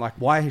moment like,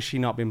 why has she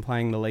not been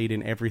playing the lead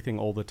in everything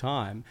all the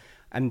time?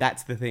 And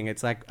that's the thing.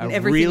 It's like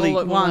Everything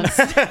All at Once.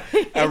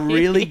 a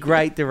really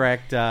great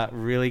director,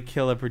 really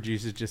killer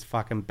producers just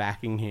fucking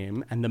backing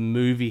him, and the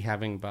movie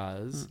having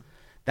buzz.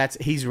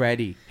 He's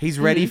ready. He's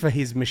ready for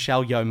his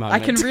Michelle Yeoh moment.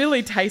 I can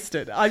really taste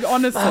it. I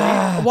honestly,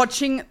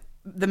 watching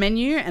The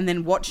Menu and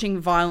then watching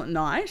Violent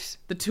Night,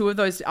 the two of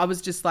those, I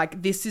was just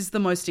like, this is the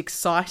most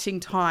exciting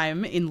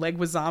time in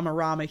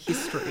Leguizamo-Rama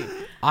history.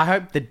 I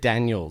hope the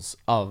Daniels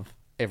of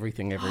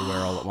Everything Everywhere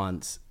All at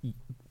Once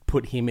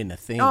put him in a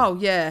thing. Oh,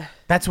 yeah.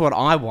 That's what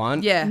I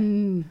want. Yeah.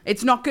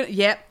 It's not good.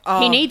 Yep. Oh.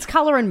 He needs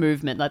colour and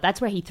movement. Like that's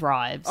where he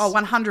thrives. Oh,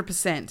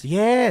 100%.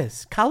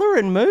 Yes. Colour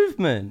and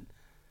movement.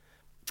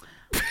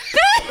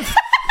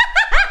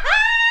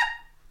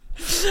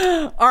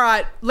 All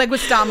right,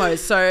 Leguizamo.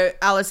 So,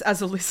 Alice,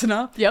 as a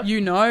listener, Yep.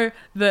 you know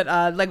that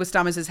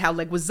Leguizamo is how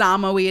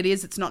Leguizamo-y it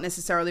is. It's not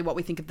necessarily what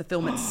we think of the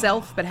film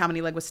itself, but how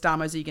many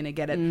Leguizamos are you going to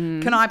get it?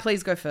 Can I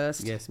please go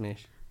first? Yes,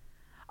 Mish.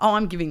 Oh,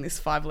 I'm giving this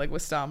 5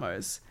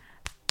 Leguizamos.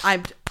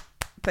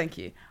 Thank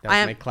you. That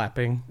was me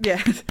clapping.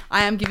 Yeah,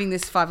 I am giving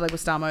this 5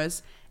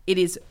 Leguizamos. It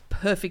is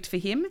perfect for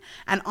him.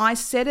 And I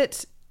said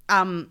it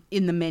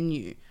in the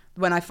menu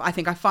when I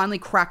think I finally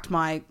cracked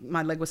my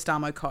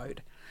Leguizamo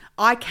code.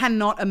 I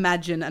cannot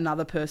imagine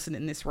another person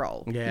in this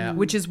role. Yeah.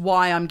 Which is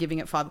why I'm giving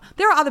it 5.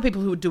 There are other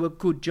people who would do a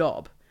good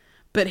job,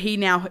 but he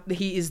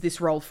is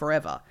this role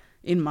forever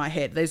in my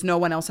head. There's no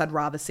one else I'd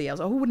rather see. I was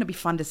like, oh, wouldn't it be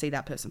fun to see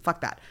that person?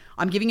 Fuck that.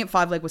 I'm giving it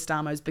 5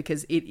 Leguizamos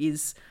because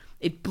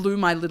it blew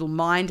my little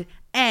mind,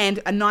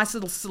 and a nice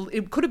little,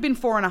 it could have been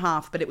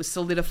 4.5, but it was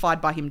solidified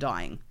by him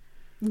dying.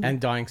 And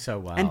dying so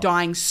well. And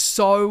dying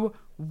so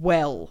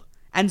well.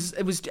 And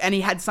he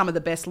had some of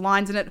the best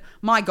lines in it.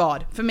 My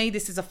God, for me,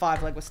 this is a 5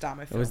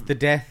 Leguizamo film. It was the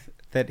death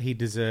that he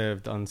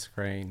deserved on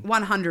screen.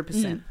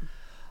 100%.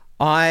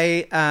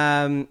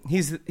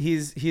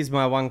 Here's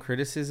my one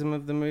criticism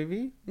of the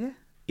movie. Yeah.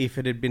 If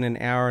it had been an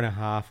hour and a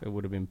half, it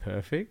would have been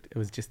perfect. It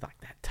was just like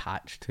that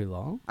touch too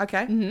long.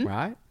 Okay.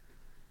 Right?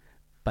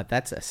 But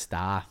that's a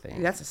star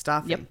thing. That's a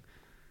star thing. Yep.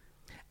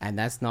 And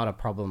that's not a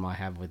problem I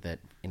have with it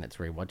in its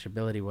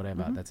rewatchability,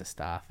 whatever. That's a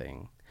star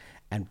thing.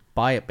 And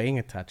by it being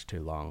a touch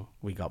too long,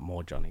 we got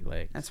more Johnny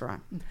Legs. That's right.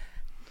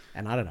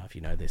 And I don't know if you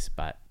know this,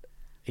 but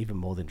even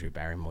more than Drew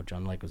Barrymore,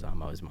 John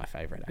Leguizamo is my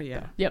favourite actor.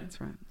 Yeah. Yep. That's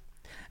right.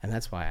 And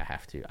that's why I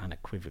have to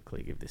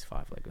unequivocally give this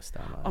 5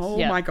 Leguizamos. Oh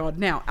Yeah. my God.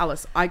 Now,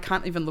 Alice, I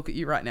can't even look at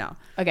you right now.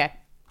 Okay.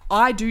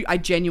 I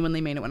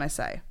genuinely mean it when I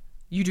say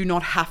you do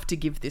not have to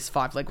give this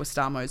 5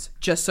 Leguizamos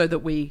just so that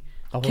we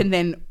can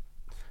then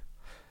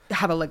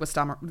have a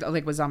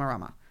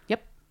Leguizamo-rama.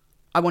 Yep.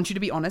 I want you to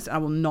be honest, and I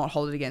will not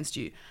hold it against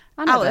you.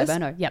 I know, Alice, babe, I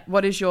know. Yep.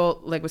 What is your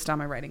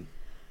Leguizamo rating?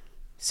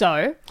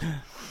 So,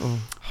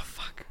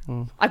 Fuck.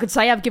 I could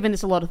say I've given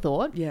this a lot of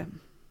thought, Yeah.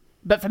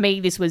 but for me,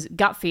 this was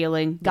gut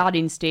feeling, gut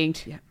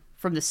instinct. Yeah.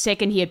 From the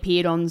second he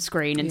appeared on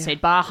screen and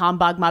said, "Bah,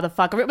 humbug,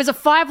 motherfucker." It was a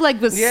 5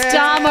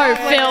 Leguizamo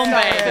film, baby.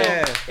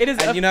 Yeah. It is.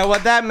 And you know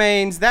what that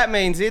means? That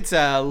means it's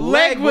a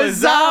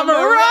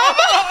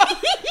Leguizamo-rama.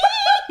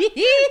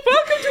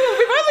 Welcome to it.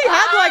 We've only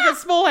had like a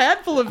small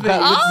handful of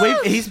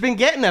these. He's been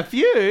getting a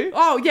few.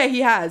 Oh yeah, he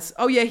has.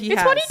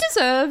 It's what he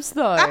deserves,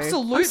 though.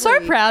 Absolutely. I'm so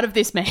proud of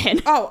this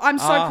man. Oh, I'm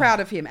so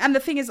proud of him. And the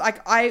thing is, like,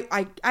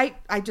 I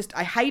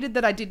hated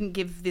that I didn't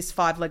give this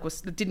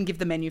didn't give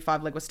the menu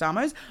 5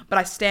 Leguizamos, but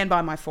I stand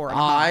by my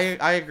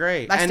 4.5. I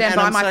agree. I stand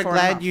by I'm my so 4.5.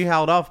 glad you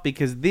held off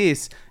because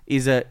this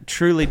is a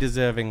truly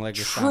deserving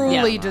Leguizamo.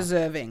 Truly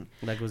deserving.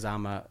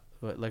 Leguizamo.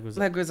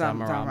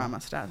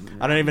 Leguizamo-rama.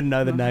 I don't even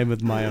know the name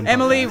of my own.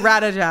 Emily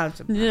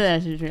podcast.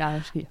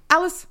 Radajab.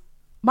 Alice,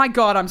 my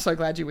God, I'm so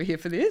glad you were here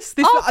for this.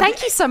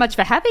 Thank you so much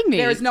for having me.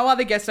 There is no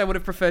other guest I would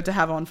have preferred to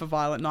have on for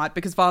Violent Night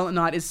because Violent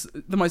Night is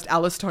the most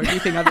Alice Toney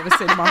thing I've ever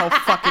seen in my whole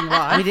fucking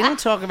life. We didn't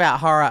talk about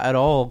horror at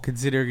all,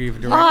 considering you've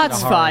directed Oh, a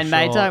it's horror fine,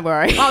 mate. short. Don't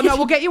worry. Oh no,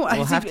 we'll get you.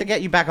 We'll have to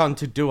get you back on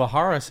to do a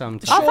horror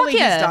sometime. Oh, fuck Surely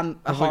yeah. he's done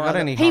a Have we horror. got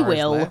any He horrors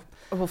will. left?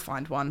 We'll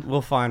find one.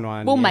 We'll find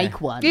one. We'll yeah.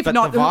 make one. If But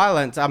not, the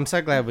violence, I'm so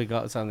glad we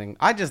got something.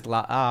 I just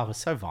love. Oh, it was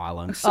so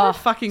violent. so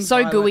fucking so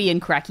violent. gooey and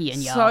cracky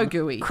and young. So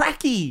gooey.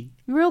 Cracky.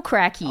 Real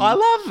cracky. I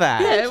love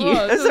that. Yeah, Thank you.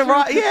 was. Is it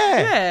right?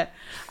 Yeah.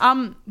 Yeah.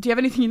 Do you have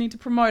anything you need to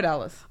promote,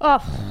 Alice?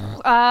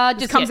 Just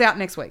This comes out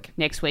next week.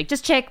 next week.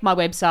 Just check my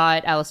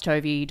website,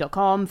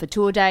 alicetovey.com, for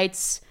tour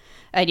dates.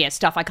 And yeah,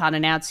 stuff I can't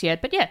announce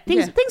yet. But yeah,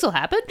 things will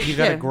happen. You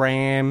got Yeah. a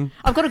gram.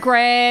 I've got a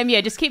gram. Yeah,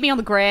 just keep me on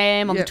the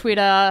gram, on Yeah. the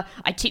Twitter.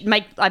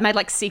 I made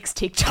like 6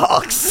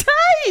 TikToks.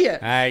 Hey!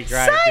 Hey,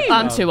 great. Same. Good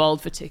I'm job. too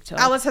old for TikTok.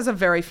 Alice has a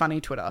very funny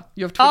Twitter.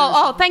 Your Twitter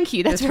Oh, thank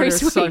you. That's your very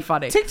Twitter sweet. is so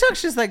funny.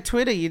 TikTok's just like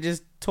Twitter. You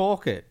just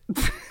talk it.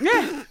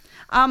 Yeah.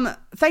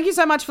 Thank you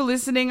so much for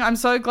listening. I'm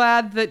so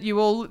glad that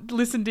you all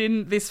listened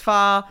in this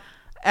far.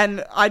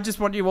 And I just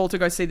want you all to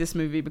go see this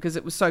movie because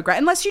it was so great.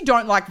 Unless you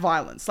don't like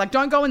violence. Like,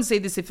 don't go and see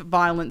this if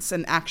violence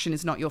and action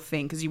is not your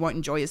thing because you won't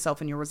enjoy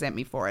yourself and you'll resent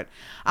me for it.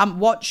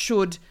 What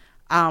should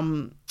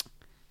Tom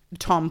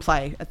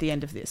play at the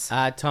end of this?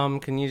 Tom,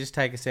 can you just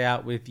take us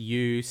out with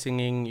you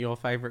singing your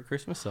favourite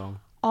Christmas song?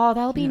 Oh,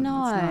 that'll be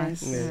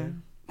nice. Yeah.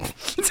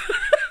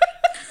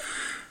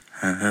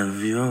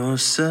 Have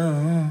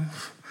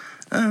yourself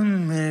a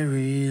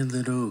merry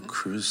little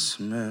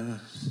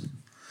Christmas.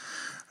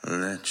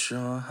 Let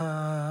your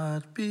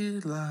heart be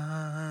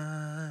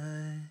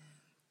light.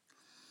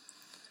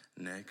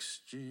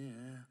 Next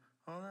year,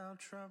 all our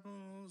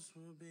troubles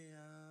will be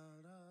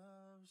out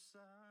of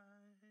sight.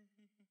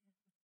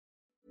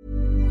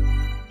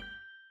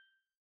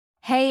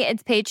 Hey,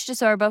 it's Paige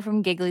DeSorbo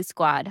from Giggly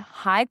Squad.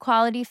 High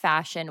quality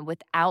fashion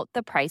without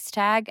the price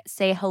tag.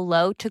 Say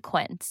hello to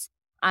Quince.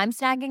 I'm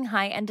snagging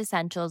high-end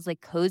essentials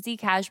like cozy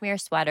cashmere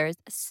sweaters,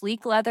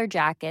 sleek leather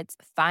jackets,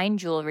 fine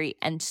jewelry,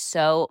 and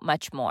so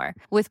much more.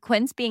 With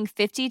Quince being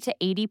 50 to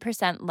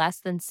 80% less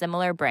than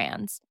similar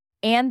brands.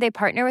 And they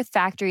partner with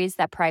factories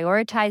that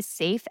prioritize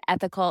safe,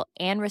 ethical,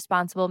 and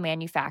responsible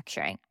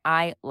manufacturing.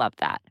 I love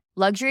that.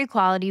 Luxury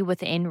quality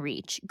within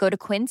reach. Go to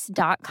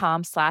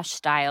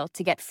quince.com/style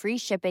to get free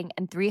shipping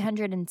and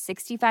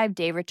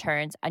 365-day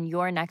returns on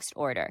your next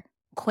order.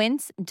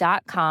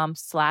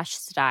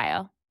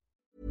 Quince.com/style.